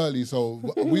airport early, so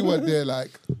we weren't there like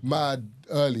mad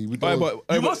early.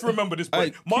 You must remember this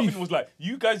point. Marvin was like,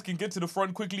 you guys can get to the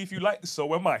front quickly if you like,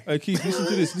 so am I. Hey, Keith,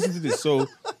 listen to this. So,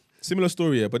 similar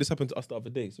story, but this happened to us the other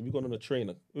day. So we gone on a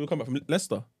train. We were coming back from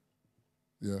Leicester.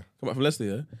 Yeah. Come back from Leicester,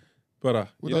 yeah? Brother,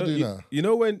 you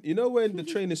know when the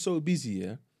train is so busy,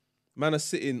 yeah? Man are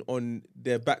sitting on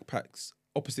their backpacks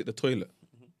opposite the toilet.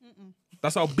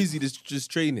 That's how busy this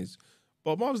train is.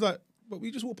 But Mom was like, but we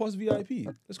just walked past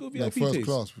VIP. Let's go VIP first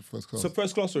class. So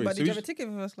first class, sorry. But did you have a ticket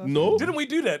for first class? No. Didn't we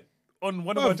do that on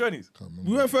one of our journeys?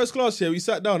 We went first class here. We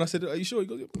sat down. I said, are you sure? He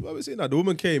goes, why are we sitting now? The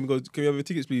woman came and goes, can we have your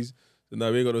tickets, please? I said, no,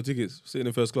 we ain't got no tickets. Sitting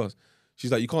in first class.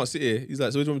 She's like, you can't sit here. He's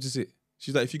like, so where do you want me to sit?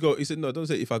 She's like, if you go. He said, no, don't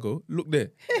say if I go. Look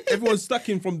there. Everyone's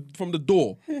stacking from the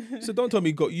door. He said, don't tell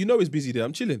me go. You know it's busy there.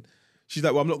 I'm chilling. She's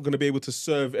like, well, I'm not going to be able to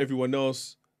serve everyone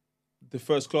else the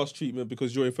first class treatment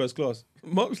because you're in first class.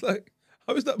 Mom's like,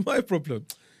 how is that my problem?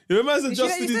 Your man's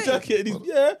adjusted his jacket and he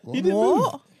didn't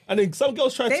move. And then some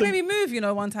girls tried to... They made me move, you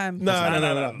know, one time.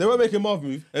 No. They were making Marv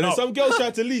move. And then some girls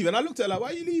tried to leave. And I looked at her like, why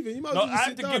are you leaving? You might I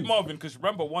had to give Marvin, because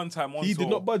remember one time on he tour...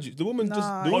 did not budge. The woman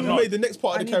made the next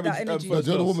part of the carriage first class.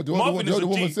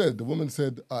 The woman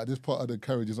said, this part of the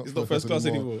carriage is not first class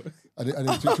anymore.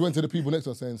 And she went to the people next to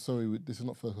her saying, sorry, this is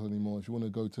not first class anymore. If you want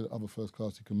to go to the other first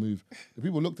class, you can move. The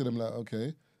people looked at them like,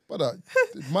 okay. But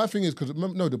my thing is, because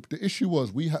the issue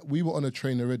was we were on a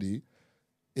train already.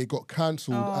 It got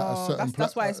cancelled at a certain...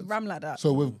 That's why it's ram like that.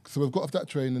 So we've got off that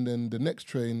train, and then the next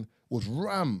train was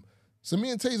ram. So me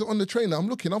and Tazer on the train,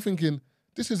 I'm thinking,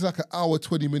 this is like an hour,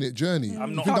 20-minute journey.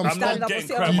 I'm not getting crap. Do you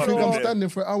think I'm standing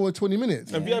for an hour, 20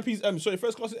 minutes? And VIP's,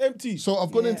 first class is empty. So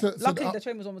I've gone into... Luckily, the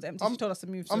train was almost empty. She told us to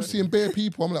move. I'm seeing bare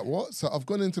people. I'm like, what? So I've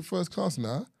gone into first class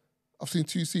now. I've seen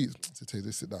 2 seats. I said,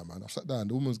 Tazer, sit down, man. I've sat down.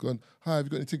 The woman's gone, hi, have you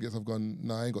got any tickets? I've gone,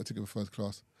 no, I ain't got a ticket for first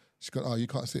class. She's gone, oh, you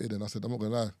can't sit here then. I said, I'm not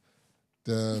going to lie.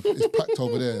 It's packed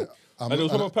over there. And it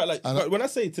was almost packed. When I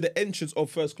say to the entrance of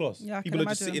first class, people are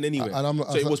just sitting anywhere.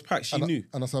 So it was packed. She knew.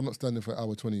 And I said, I'm not standing for an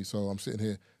hour 20, so I'm sitting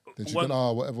here. Then she went,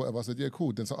 whatever. I said, yeah,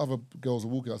 cool. Then some other girls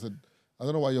were walking. I said, I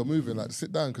don't know why you're moving. Like,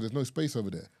 sit down because there's no space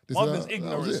over there. Marvin's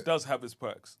ignorance does have its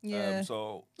perks. Yeah.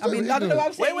 I mean, I don't know what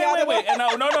I'm saying. Wait.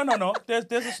 And no.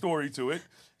 There's a story to it.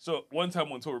 So one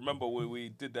time on tour, remember when we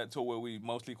did that tour where we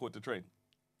mostly caught the train?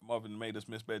 Marvin made us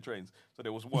miss bare trains. So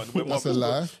there was one. That's a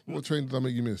lie. What train did I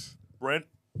make you miss? Brent.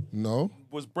 No.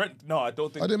 Was Brent? No, I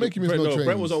don't think. I didn't make you miss no trains.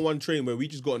 Brent was on one train where we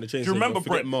just got on the train. Do you remember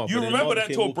Brent? You remember that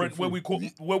tour, Brent, where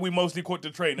we mostly caught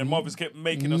the train and Marvin kept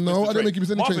making us miss the train? No, I didn't make you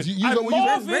miss any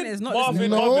trains. Brent is not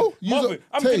Marvin,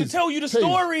 I'm going to tell you the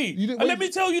story. Let me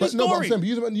tell you the story. No, but I'm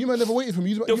saying, you man never waited for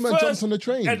me. You man jumped on the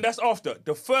train. And that's after.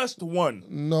 The first one.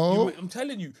 No. I'm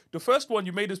telling you. The first one,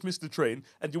 you made us miss the train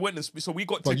and you went and... So we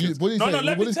got tickets. What did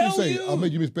he say? I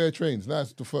made you miss bare trains.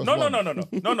 That's the first one.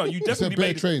 No. You definitely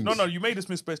made us... No, you made us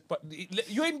miss bare... But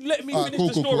you ain't letting me finish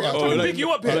the story. I'm trying to pick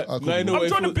you up here. I'm trying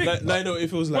to it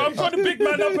feels like. I'm trying to big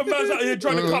man up and man's out here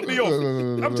trying to cut me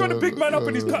off. I'm trying to big man up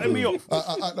and he's cutting me off.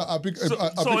 I big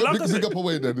up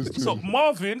away then. So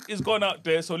Marvin is gone out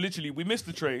there. So literally, we missed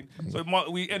the train. So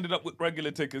we ended up with regular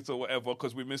tickets or whatever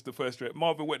because we missed the first train.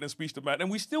 Marvin went and speeched the man,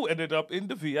 and we still ended up in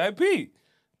the VIP.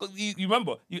 You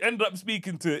remember, you ended up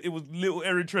speaking to, it was little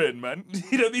Eritrean, man.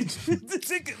 You know what I mean? The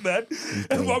ticket, man.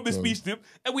 And Marvin speeched him.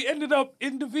 And we ended up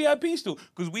in the VIP still.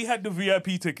 Because we had the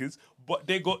VIP tickets, but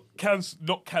they got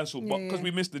not cancelled. But because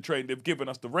we missed the train, they've given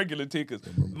us the regular tickets.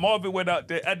 Marvin went out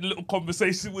there, had a little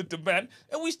conversation with the man,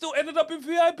 and we still ended up in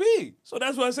VIP. So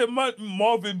that's why I said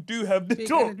Marvin do have the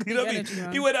talk. You know what I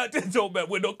mean? He went out there and told man,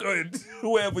 we're not going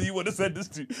wherever you want to send us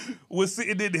to. We're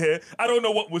sitting in here. I don't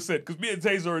know what was said, because me and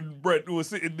Tazer and Brent were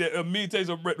sitting there. Me,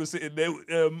 Tazer and Brent were sitting there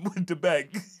with the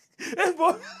bag.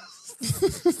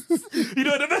 You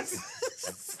know the best.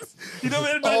 You know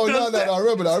when I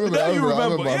remember that.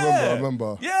 I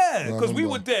remember. Yeah, because we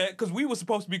were there, because we were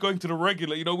supposed to be going to the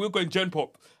regular, we were going Gen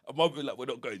Pop. And Marvin like, we're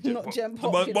not going Gen Pop. Gen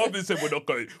Pop. Marvin said we're not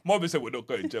going. Marvin said we're not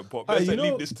going Gen Pop. I said,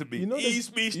 leave this to me. He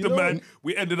speeched the man.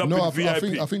 We ended up in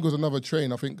VIP. I think it was another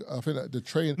train. I think that the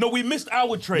train. No, we missed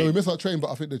our train. No, we missed our train, but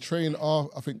I think the train.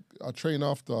 I think our train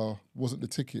after wasn't the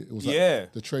ticket. It was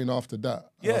like the train after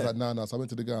that. And I was like, nah. So I went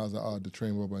to the guy. I was like, the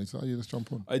train robber. He said, yeah, let's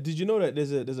jump on. Did you know that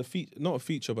there's a feature, not a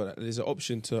feature, but there's an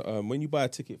option to when you buy a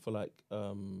ticket for like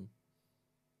a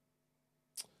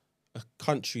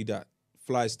country that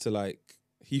flies to like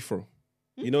Heathrow.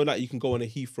 You know that you can go on a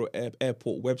Heathrow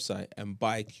airport website and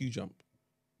buy queue jump.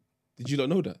 Did you not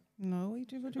know that? No, what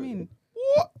do you mean?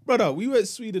 What? Brother, we went to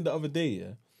Sweden the other day,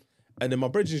 yeah? And then my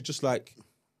brother is just like,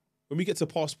 when we get to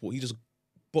passport, he just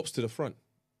bops to the front.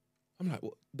 I'm like,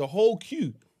 what? The whole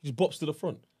queue, he just bops to the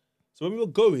front. So when we were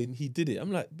going, he did it.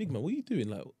 I'm like, big man, what are you doing?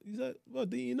 Like, he's like, well,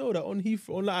 do you know that on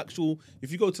Heathrow, on the actual,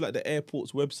 if you go to like the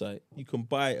airport's website, you can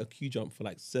buy a queue jump for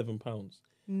like £7.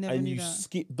 Never and knew you that.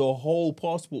 skip the whole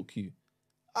passport queue.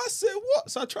 I said,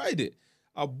 what? So I tried it.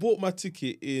 I bought my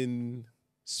ticket in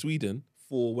Sweden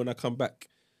for when I come back.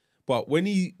 But when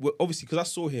obviously, because I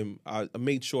saw him, I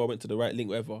made sure I went to the right link,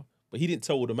 whatever. But he didn't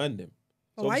tell all the man them.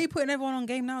 So why are you putting everyone on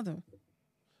game now, though?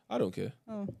 I don't care.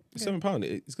 Oh, okay. It's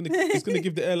 £7. It's gonna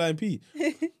give the airline P.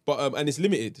 But and it's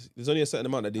limited. There's only a certain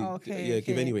amount that they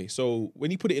give anyway. So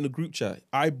when he put it in a group chat,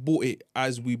 I bought it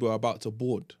as we were about to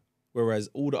board. Whereas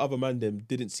all the other man them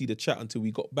didn't see the chat until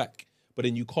we got back. But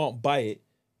then you can't buy it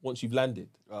once you've landed.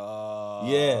 So you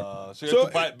have to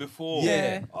buy it before.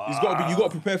 Yeah. You got to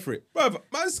prepare for it. Bro,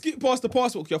 man skipped past the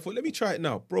passport queue. I thought, let me try it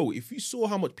now. Bro, if you saw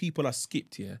how much people are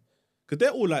skipped here, Because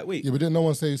they're all like, wait. Yeah, but then no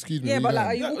one say, excuse me. Yeah, but like,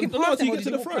 are you Yeah, walking no, past until them you or get do to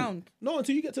you the walk front. round? No,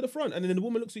 until you get to the front, and then the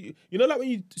woman looks at you. You know, like when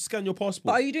you scan your passport.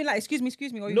 But are you doing like, excuse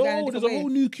me, or are you No, going a there's different a way? whole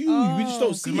new queue. We just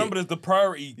don't see Remember, it. there's the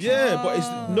priority queue. Yeah, but it's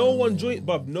no one joined,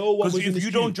 bruv. No one was Because in if this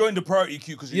you queue. don't join the priority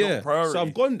queue because you're not priority. So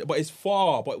I've gone, but it's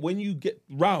far. But when you get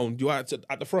round, you're at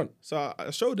the front. So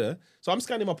I showed her. So I'm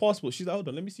scanning my passport. She's like, hold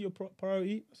on, let me see your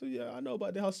priority. I said, yeah, I know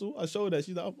about the hustle. I showed her.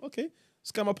 She's like, oh, okay.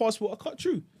 Scan my passport. I cut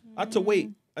through. I had to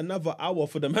wait another hour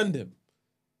for the man them.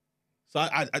 So So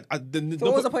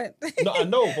what was the point? No, I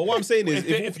know, but what I'm saying is,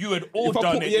 if you had all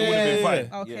done it, it would have been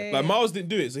fine. Okay. Like Miles didn't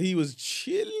do it, so he was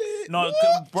chilling. No,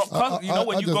 you know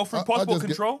when you go through passport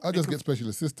control? I just get special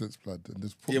assistance, blood, and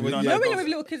just put me You know when you're with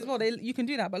little kids as well, you can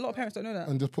do that, but a lot of parents don't know that.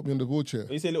 and just put me on the wheelchair.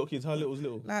 When you say little kids, how little's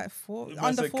little? Like 4, Man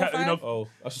under said 4, cat- 5. you know, Oh,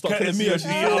 I should start telling me.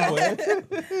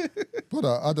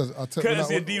 Brother, Can I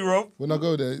see a D-rope? when I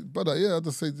go there, brother, yeah, I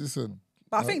just say, listen,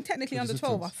 But I think technically under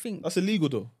 12, I think. That's illegal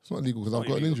though. it's not illegal because I've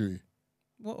got an injury.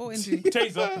 What injury?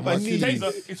 Taser, My knees.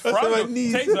 Taser, it's frowned upon.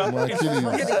 My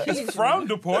Taser, Achilles. it's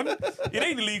frowned upon. It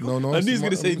ain't illegal. No, And he's it's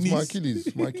gonna say it's my knees.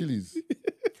 Achilles. My Achilles.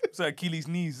 It's like Achilles'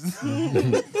 knees.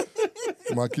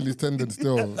 My Achilles tendon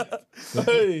still.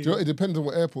 Hey. Do you know, it depends on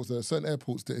what airports. There are certain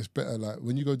airports that it's better. Like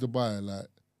when you go to Dubai, like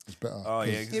it's better. Oh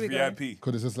yeah, it's VIP.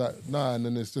 Because it's just like and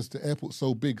then it's just the airport's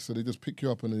so big, so they just pick you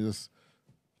up and they just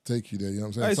take you there. You know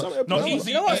what I'm saying? Hey, Not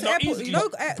easy. You know what's Not airport? easy. You know,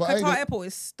 But I ain't Qatar gonna- airport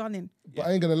is stunning. But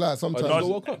I ain't gonna lie. Sometimes. No,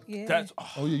 World Cup. Yeah. That's,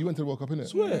 Oh yeah, you went to the World Cup, innit?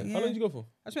 Swear. Yeah. How long did you go for?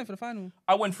 I just went for the final.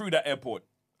 I went through that airport.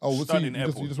 Oh, so Stunning you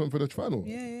airport. just went for the final.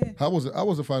 Yeah. How was it? How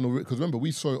was the final? Because remember,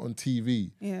 we saw it on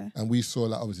TV. Yeah. And we saw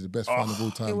like obviously the best final of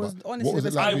all time. It was but honestly what was the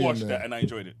it best like I being watched there? that and I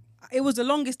enjoyed it. It was the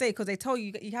longest day because they tell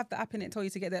you have the app in it, tell you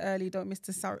to get there early, don't miss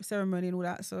the ceremony and all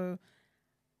that. So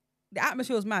the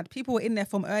atmosphere was mad. People were in there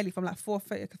from early, from like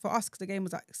 4:30 for us because the game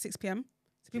was like 6 p.m.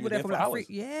 So people were there there from for like hours?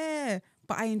 3. Yeah,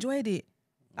 but I enjoyed it.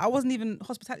 I wasn't even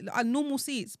hospitality. I had normal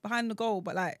seats behind the goal,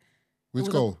 but like Which was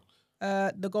goal?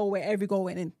 the goal where every goal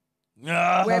went in,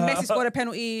 Ah. where Messi scored a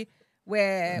penalty,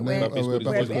 where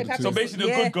So basically,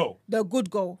 the good goal. The good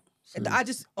goal. I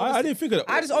just I didn't think of that.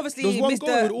 I just There obviously was one missed goal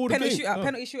with the all the penalty game. shootout. Oh.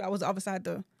 Penalty shootout was the other side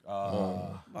though.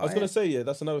 I was gonna say, yeah,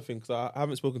 that's another thing because I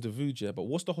haven't spoken to Vuj yet. But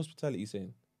what's the hospitality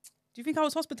saying? Do you think I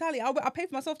was hospitality? I paid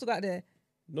for myself to go out there.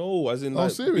 No, as in Oh,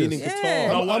 like serious? being in Yeah.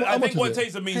 Qatar. No, I how think much what is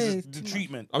Taser means is the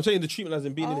treatment. I'm saying the treatment as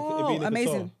in being in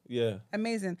amazing. Qatar. Yeah.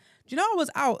 Amazing. Do you know I was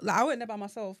out? Like I went there by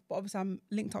myself, but obviously I'm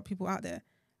linked up people out there.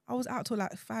 I was out till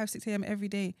like 5, 6 a.m. every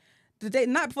day. The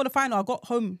night before the final, I got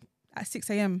home at 6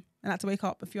 a.m. and had to wake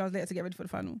up a few hours later to get ready for the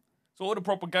final. So all the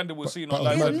propaganda we're seeing but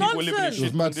online, it was where people were living in nonsense. It was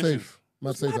shit mad conditions. safe.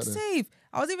 Mad safe Mad out there. safe.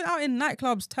 I was even out in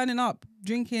nightclubs, turning up,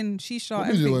 drinking shisha, What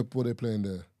music everything. were they playing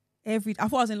there? I thought I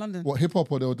was in London. What hip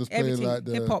hop or they were just playing Everything. like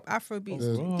the Hip hop, Afro beats,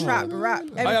 the- trap, rap,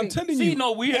 everything. I am telling See, you.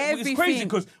 no, it's crazy Everything.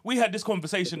 because we had this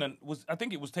conversation and I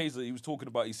think it was Taser. He was talking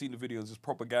about he's seen the videos, there's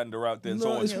propaganda out there and so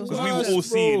No, on. it's Because we worse, were all bro.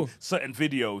 seeing certain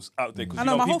videos out there. I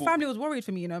know, my whole family was worried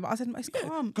for me, but I said, it's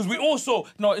calm. Because we all saw,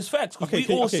 no, it's facts. Because Okay,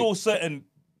 we all okay. saw certain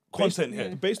content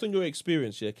here. Based on your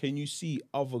experience, yeah, can you see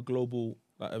other global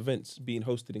events being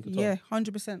hosted in Qatar? Yeah,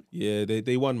 100%. Yeah,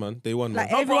 they won, man. They won, man.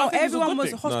 Like No, bro, I everyone think it's a good was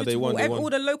thing. No, they hospitable. won, they won. All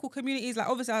the local communities, like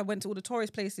obviously I went to all the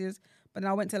tourist places, but then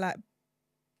I went to like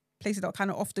places that were kind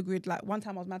of off the grid. Like one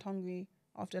time I was mad hungry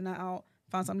after a night out,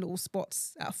 found some little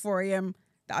spots at 4 a.m.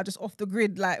 that are just off the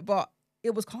grid, like, but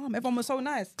it was calm. Everyone was so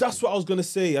nice. That's what I was gonna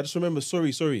say. I just remember.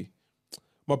 Sorry.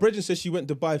 My brethren said she went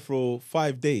to Dubai for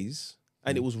 5 days,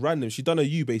 and it was random. She done a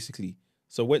U basically.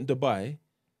 So went Dubai,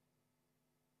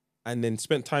 and then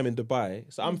spent time in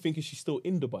Dubai. So I'm thinking she's still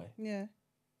in Dubai. Yeah.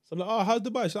 So I'm like, oh, how's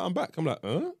Dubai? She's like, I'm back. I'm like,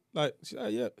 huh? Like, she's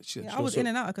like, yeah. I was in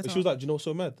and out of Qatar. She was like, do you know what's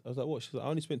so mad? I was like, what? She's like, I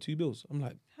only spent 2 bills. I'm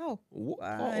like, how? what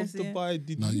Wow, part I of see. Dubai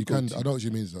did No, you you go can. to? I know what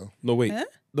you mean though. No, wait. Huh?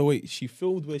 No, wait. She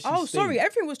filmed where she Oh, stayed. sorry.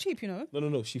 Everything was cheap, you know?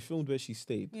 No. She filmed where she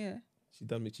stayed. Yeah.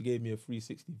 She gave me a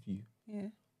 360 view. Yeah.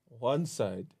 One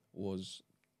side was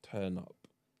turn up.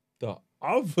 The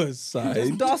other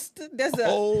side. Dust, desert.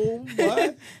 Oh my!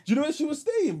 Do you know where she was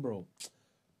staying, bro?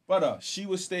 Brother, she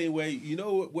was staying where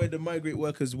where the migrant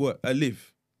workers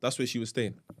live. That's where she was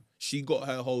staying. She got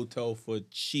her hotel for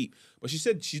cheap, but she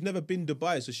said she's never been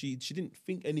Dubai, so she didn't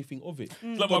think anything of it.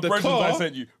 It's like my brethren I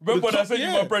sent you. Remember when I sent you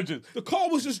my brethren? The car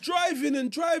was just driving,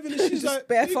 and she's like,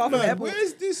 bare "Big far from the man, airport."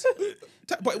 where's this?"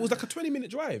 But it was like a 20-minute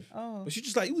drive. Oh. But she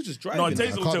just like, it was just driving. No, like,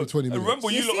 Taser will can't tell be 20 minutes.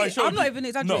 remember you look, see, I showed I'm not you- even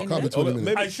exaggerating. Can't be 20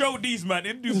 minutes. I showed these man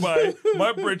in Dubai,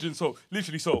 my brethren. So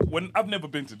literally, when I've never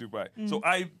been to Dubai, so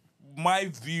my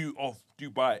view of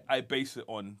Dubai, I base it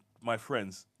on my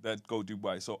friends that go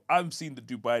Dubai. So I'm seeing the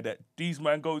Dubai that these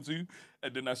man go to,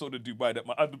 and then I saw the Dubai that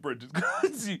my other brothers go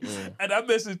to. And I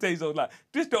messaged Tazer, I was like,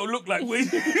 this don't look like where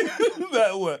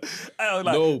that were. And I was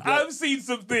like, no, I've seen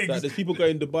some things. Like, there's people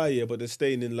going Dubai, yeah, but they're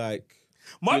staying in like...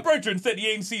 My brethren said he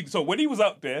ain't seen... So when he was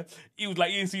up there, he was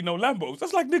like, he ain't seen no Lambos.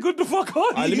 That's like, nigga, what the fuck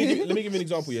are you? Let me give you an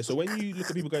example, yeah. So when you look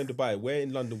at people going Dubai, where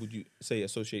in London would you say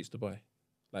associates Dubai?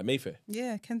 Like Mayfair?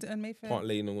 Yeah, Kensington, Mayfair. Park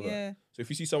Lane and all that. So if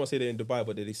you see someone say they're in Dubai,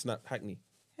 but they snap Hackney.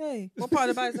 Hey, what part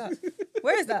of Dubai is that?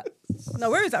 Where is that? No,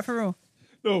 where is that for real?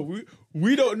 No,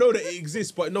 we don't know that it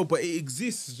exists, but it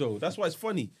exists, though. That's why it's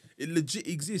funny. It legit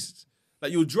exists.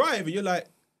 Like, you'll drive and you're like,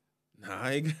 nah,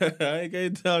 I ain't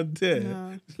going down there.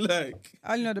 No. Like,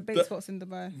 I only know the bait spots in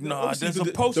Dubai. Nah, there's a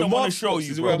post I want to show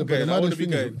you, bro. Do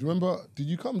you remember, did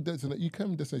you come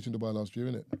Destination Dubai last year,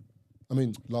 innit? I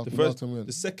mean, last time we went.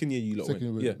 The second year you lot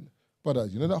went. Yeah. Brother,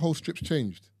 you know that whole strip's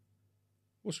changed?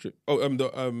 What strip? Oh,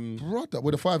 Brother,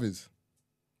 where the 5 is.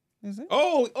 Is it?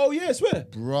 Oh yeah, I swear.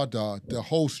 Brother, the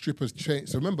whole strip has changed.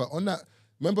 So remember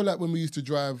like when we used to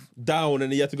drive down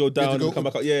and you had to go down and come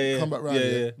back up. Yeah. Come back round.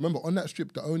 Yeah. Remember on that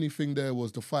strip, the only thing there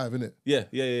was the 5, innit?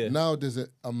 Yeah. Now there's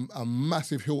a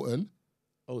massive Hilton.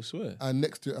 Oh, I swear. And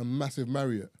next to it, a massive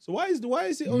Marriott. So why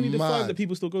is it only the 5 that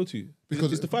people still go to?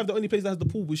 Because it's the 5 the only place that has the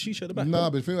pool with shisha at the back.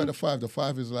 Nah, but the thing about the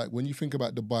 5 is like when you think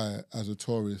about Dubai as a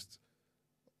tourist,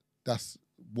 that's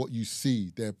what you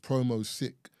see. Their promo's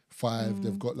sick. 5,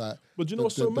 they've got like but do you know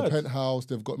what's so mad? The penthouse,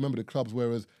 they've got, remember the clubs,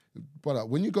 whereas, brother,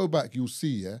 when you go back, you'll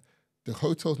see, the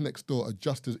hotels next door are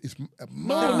just as, it's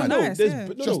mad. Nice,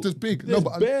 just as big. There's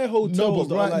bare hotels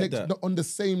that are like next, that. Not on the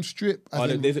same strip.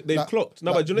 They've like, clocked.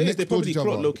 No, but do you know next they probably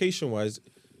clocked location-wise,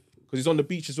 because it's on the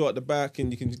beach as well at the back, and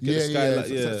you can get the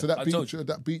sky. So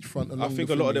that beachfront along I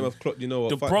think a lot of them have clocked, you know what.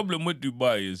 The problem with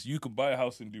Dubai is you can buy a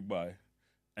house in Dubai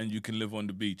and you can live on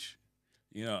the beach.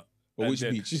 You know. Well, which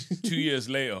beach? 2 years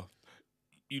later,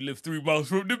 you live 3 miles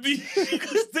from the beach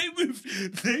because they moved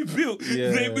it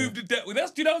that way.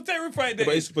 That's, you know, I'm terrified.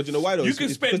 But you know why though? You can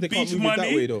spend beach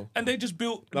money and they just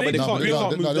built. No, but they can't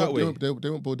move that way. They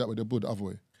won't build that way. They build the other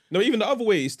way. No, even the other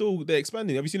way is still, they're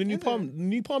expanding. Have you seen the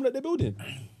new palm that they're building?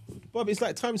 Bob, it's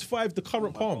like ×5 the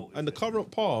current palm, and the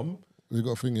current palm. We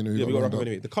got a thing in here. Yeah, we got to wrap up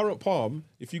anyway. The current palm,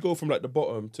 if you go from like the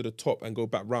bottom to the top and go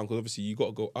back round, because obviously you got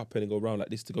to go up and then go round like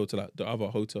this to go to like the other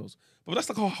hotels. But that's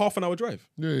like a half an hour drive.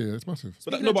 Yeah, it's massive.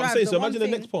 But I'm saying, so imagine the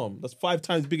next palm that's 5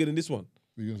 times bigger than this one.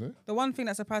 What are you gonna say? The one thing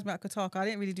that surprised me at Qatar, I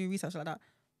didn't really do research like that.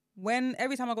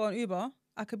 Every time I go on Uber,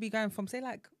 I could be going from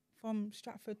from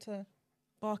Stratford to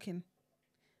Barking.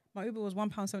 My Uber was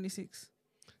 £1.76.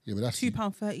 Yeah, but that's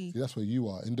 £2.30. See, that's where you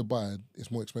are. In Dubai,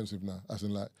 it's more expensive now. As in,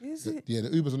 like, is it? Yeah, the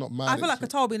Ubers are not mad. I feel like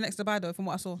Qatar will be next Dubai though, from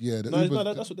what I saw. Yeah,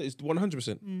 that's what it is.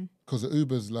 100%. Because the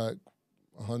Ubers like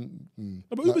 100. No,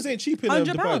 but Ubers ain't cheap in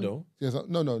Dubai though. Yeah,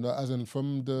 no. As in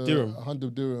from the dirham.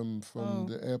 100 dirham from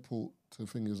the airport to the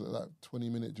thing is like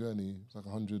 20-minute journey. It's like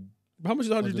 100. How much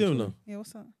is 100 dirham now? Yeah,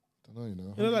 what's that? I don't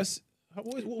know. You know,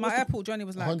 like my airport journey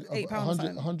was like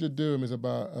 £8. 100 dirham is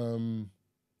about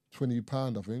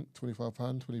 £20, I think. £25,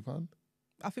 £20.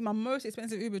 I think my most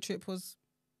expensive Uber trip was.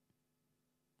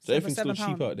 So everything's still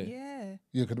cheap out there. Yeah.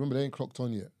 Yeah, because remember they ain't clocked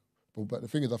on yet. But the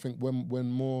thing is, I think when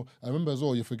more, I remember as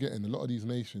well. You're forgetting a lot of these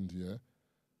nations. Yeah.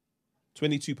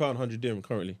 £22, 100 dirham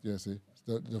currently. Yeah. See,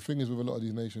 the thing is with a lot of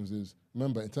these nations is,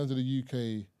 remember, in terms of the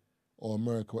UK or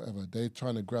America, whatever, they're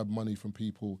trying to grab money from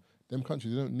people. Them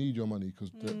countries, they don't need your money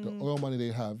because the oil money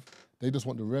they have, they just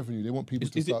want the revenue. They want people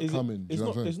to start coming.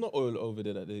 There's not oil over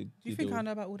there that they. Do you think I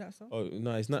know about all that stuff? Oh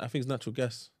no, it's not. I think it's natural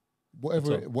gas.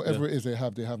 Whatever it is, they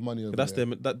have money over that's there.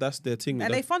 That's their thing.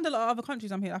 And they fund a lot of other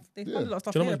countries. I'm here. They fund a lot of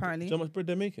stuff here apparently. Do you know how much bread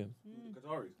they're making? The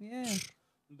Qataris. Yeah.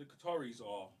 The Qataris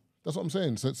are. That's what I'm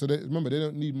saying. So remember, they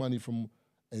don't need money from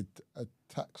a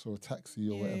tax or a taxi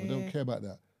or whatever. They don't care about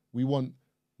that. We want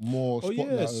more spotlight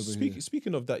over here.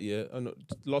 Speaking of that, yeah. And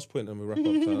last point, and we wrap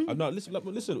up. No,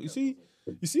 listen. You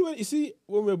see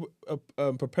when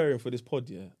we're preparing for this pod,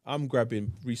 yeah, I'm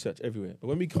grabbing research everywhere. But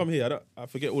when we come here, I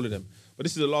forget all of them. But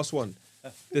this is the last one.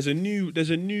 There's a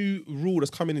new rule that's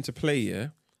coming into play, yeah,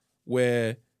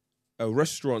 where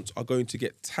restaurants are going to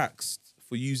get taxed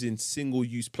for using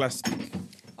single-use plastic.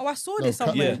 Oh, I saw this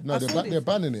somewhere. No, they're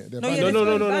banning it. No.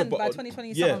 But by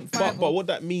 2020, yeah, but what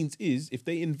that means is if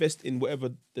they invest in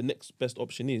whatever the next best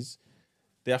option is,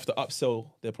 they have to upsell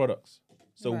their products.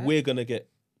 So we're gonna get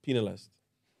penalised.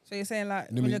 So you're saying like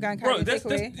when you're going carrying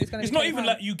takeaway, it's not even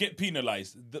like you get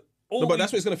penalised. No, but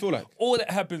that's what it's gonna feel like. All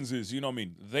that happens is, you know what I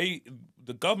mean?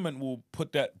 The government will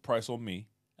put that price on me,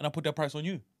 and I put that price on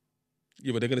you.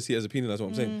 Yeah, but they're gonna see it as a penalise. That's what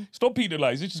I'm saying. Stop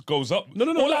penalise. It just goes up. No.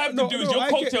 All I have to do is your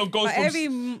cocktail goes Like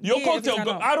from your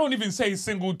cocktail. I don't even say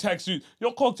single tax.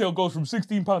 Your cocktail goes from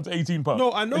 £16 to £18.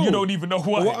 No, I know. And you don't even know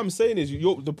why. But what I'm saying is,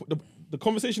 the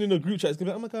conversation in the group chat is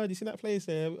gonna be, oh my god, you seen that place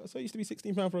there? So it used to be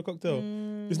 £16 for a cocktail.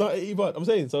 It's not £80. I'm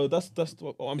saying, so that's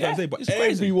what I'm trying to say. But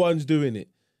everyone's doing it.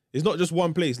 It's not just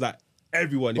one place. Like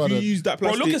everyone. If you use that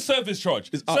plastic, bro, look at service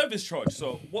charge. Service charge.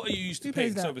 So what are you used to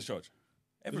paying service charge?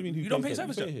 You don't pay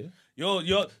service charge. I'm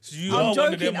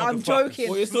joking. I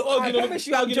promise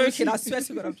you, I'm joking. I swear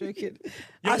to God, I'm joking.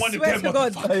 I swear to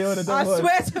God. I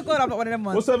swear to God, I'm not one of them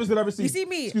ones. What service did I receive? You see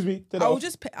me? Excuse me. I will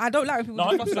just pay. I don't like when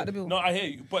people just like the bill. No, I hear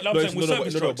you. But I'm saying with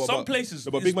service charge, some places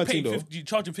you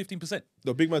charging 15%.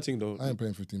 The big man thing though. I ain't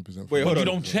paying 15%. Wait, hold on. You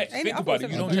don't check. Think about it.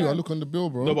 You don't check. I look on the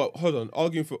bill, bro. No, but hold on.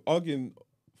 Arguing for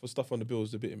stuff on the bill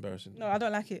is a bit embarrassing. No, I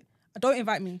don't like it. Don't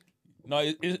invite me. No,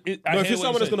 if you're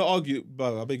someone that's gonna argue,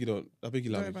 bro, I beg you don't. I beg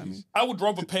you, allow me, please. I would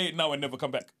rather pay it now and never come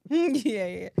back.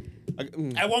 Yeah.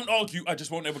 I won't argue. I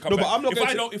just won't ever come back. But I'm not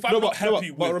if I'm not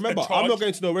happy with but remember, I'm not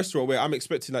going to no restaurant where I'm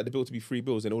expecting like the bill to be 3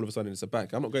 bills and all of a sudden it's a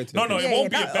bank. I'm not going to. No, it won't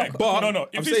be a bank. But no.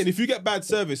 I'm saying if you get bad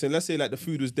service and let's say like the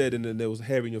food was dead and then there was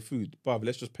hair in your food, bruv,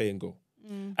 let's just pay and go.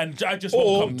 And I just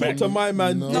won't come back. To my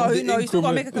man. No, you still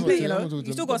gotta make a complaint.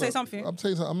 You still gotta say something. I'm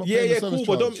saying something. I'm not paying the service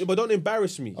charge. but don't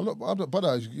embarrass me. I'm not. But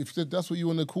if that's what you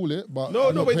want to call it, but no,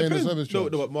 I'm not paying the service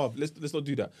charge. No, but Marv, let's not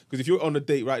do that. Because if you're on a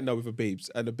date right now with a babes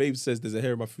and the babe says there's a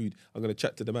hair in my food, I'm gonna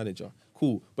chat to the manager.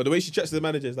 Cool. But the way she chats to the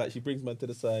manager is like she brings man to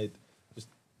the side, just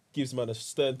gives man a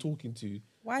stern talking to.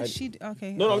 Why is she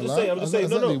okay? No, I'm just saying.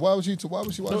 Exactly. No. Why would she?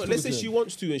 No, let's say she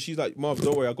wants to, and she's like, "Marv,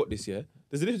 don't worry, I got this." Yeah.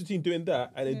 There's a difference between doing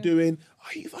that and then doing,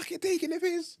 "Are you fucking taking the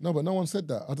piss?" No, but no one said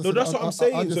that. That's what I'm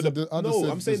saying. I'm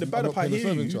saying the bad part. I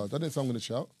hear you. I didn't say I'm going to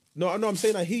shout. No, I'm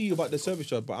saying I hear you about the service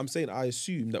charge, but I'm saying I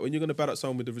assume that when you're going to bad at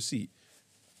someone with the receipt,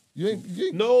 you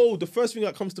ain't. No, the first thing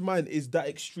that comes to mind is that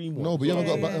extreme one. No, but you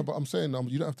haven't got. But I'm saying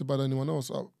you don't have to bad anyone else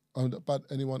up. Bad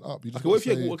anyone up. You just what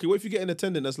if you get an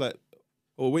attendant that's like,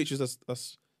 or a waitress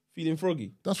that's feeling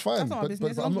froggy? That's fine. That's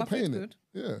but I'm not paying it.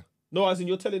 Yeah. No, as in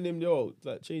you're telling him, yo,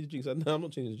 like change the drinks. No, I'm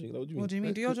not changing the drink. Like, what do you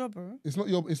mean? Do your job, bro. It's not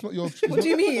your. What do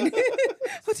you mean?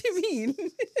 What do you mean?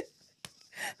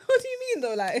 What do you mean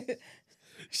though? Like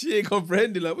she ain't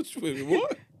comprehending. Like what?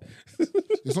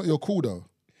 It's not your call though.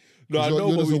 No, I know.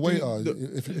 You're just a waiter.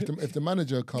 If the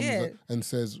manager comes and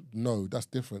says no, that's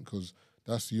different because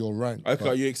that's your rank. Okay,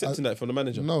 are you accepting that from the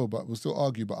manager? No, but we'll still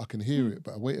argue. But I can hear it.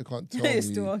 But a waiter can't tell me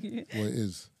what it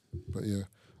is. But yeah.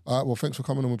 All right, well, thanks for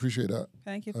coming on. We appreciate that.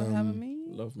 Thank you for having me.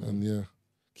 Love, man. And yeah.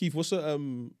 Keith, what's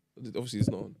obviously it's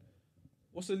not on.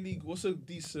 What's a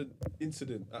decent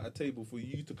incident at a table for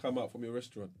you to come out from your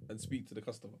restaurant and speak to the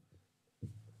customer?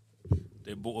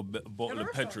 They bought a bottle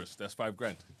of Petrus. That's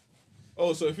 $5,000.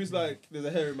 Oh, so if it's like there's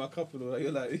a hair in my cup and all that,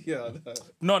 you're like, yeah.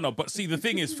 No, but see, the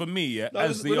thing is, for me,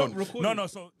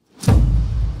 so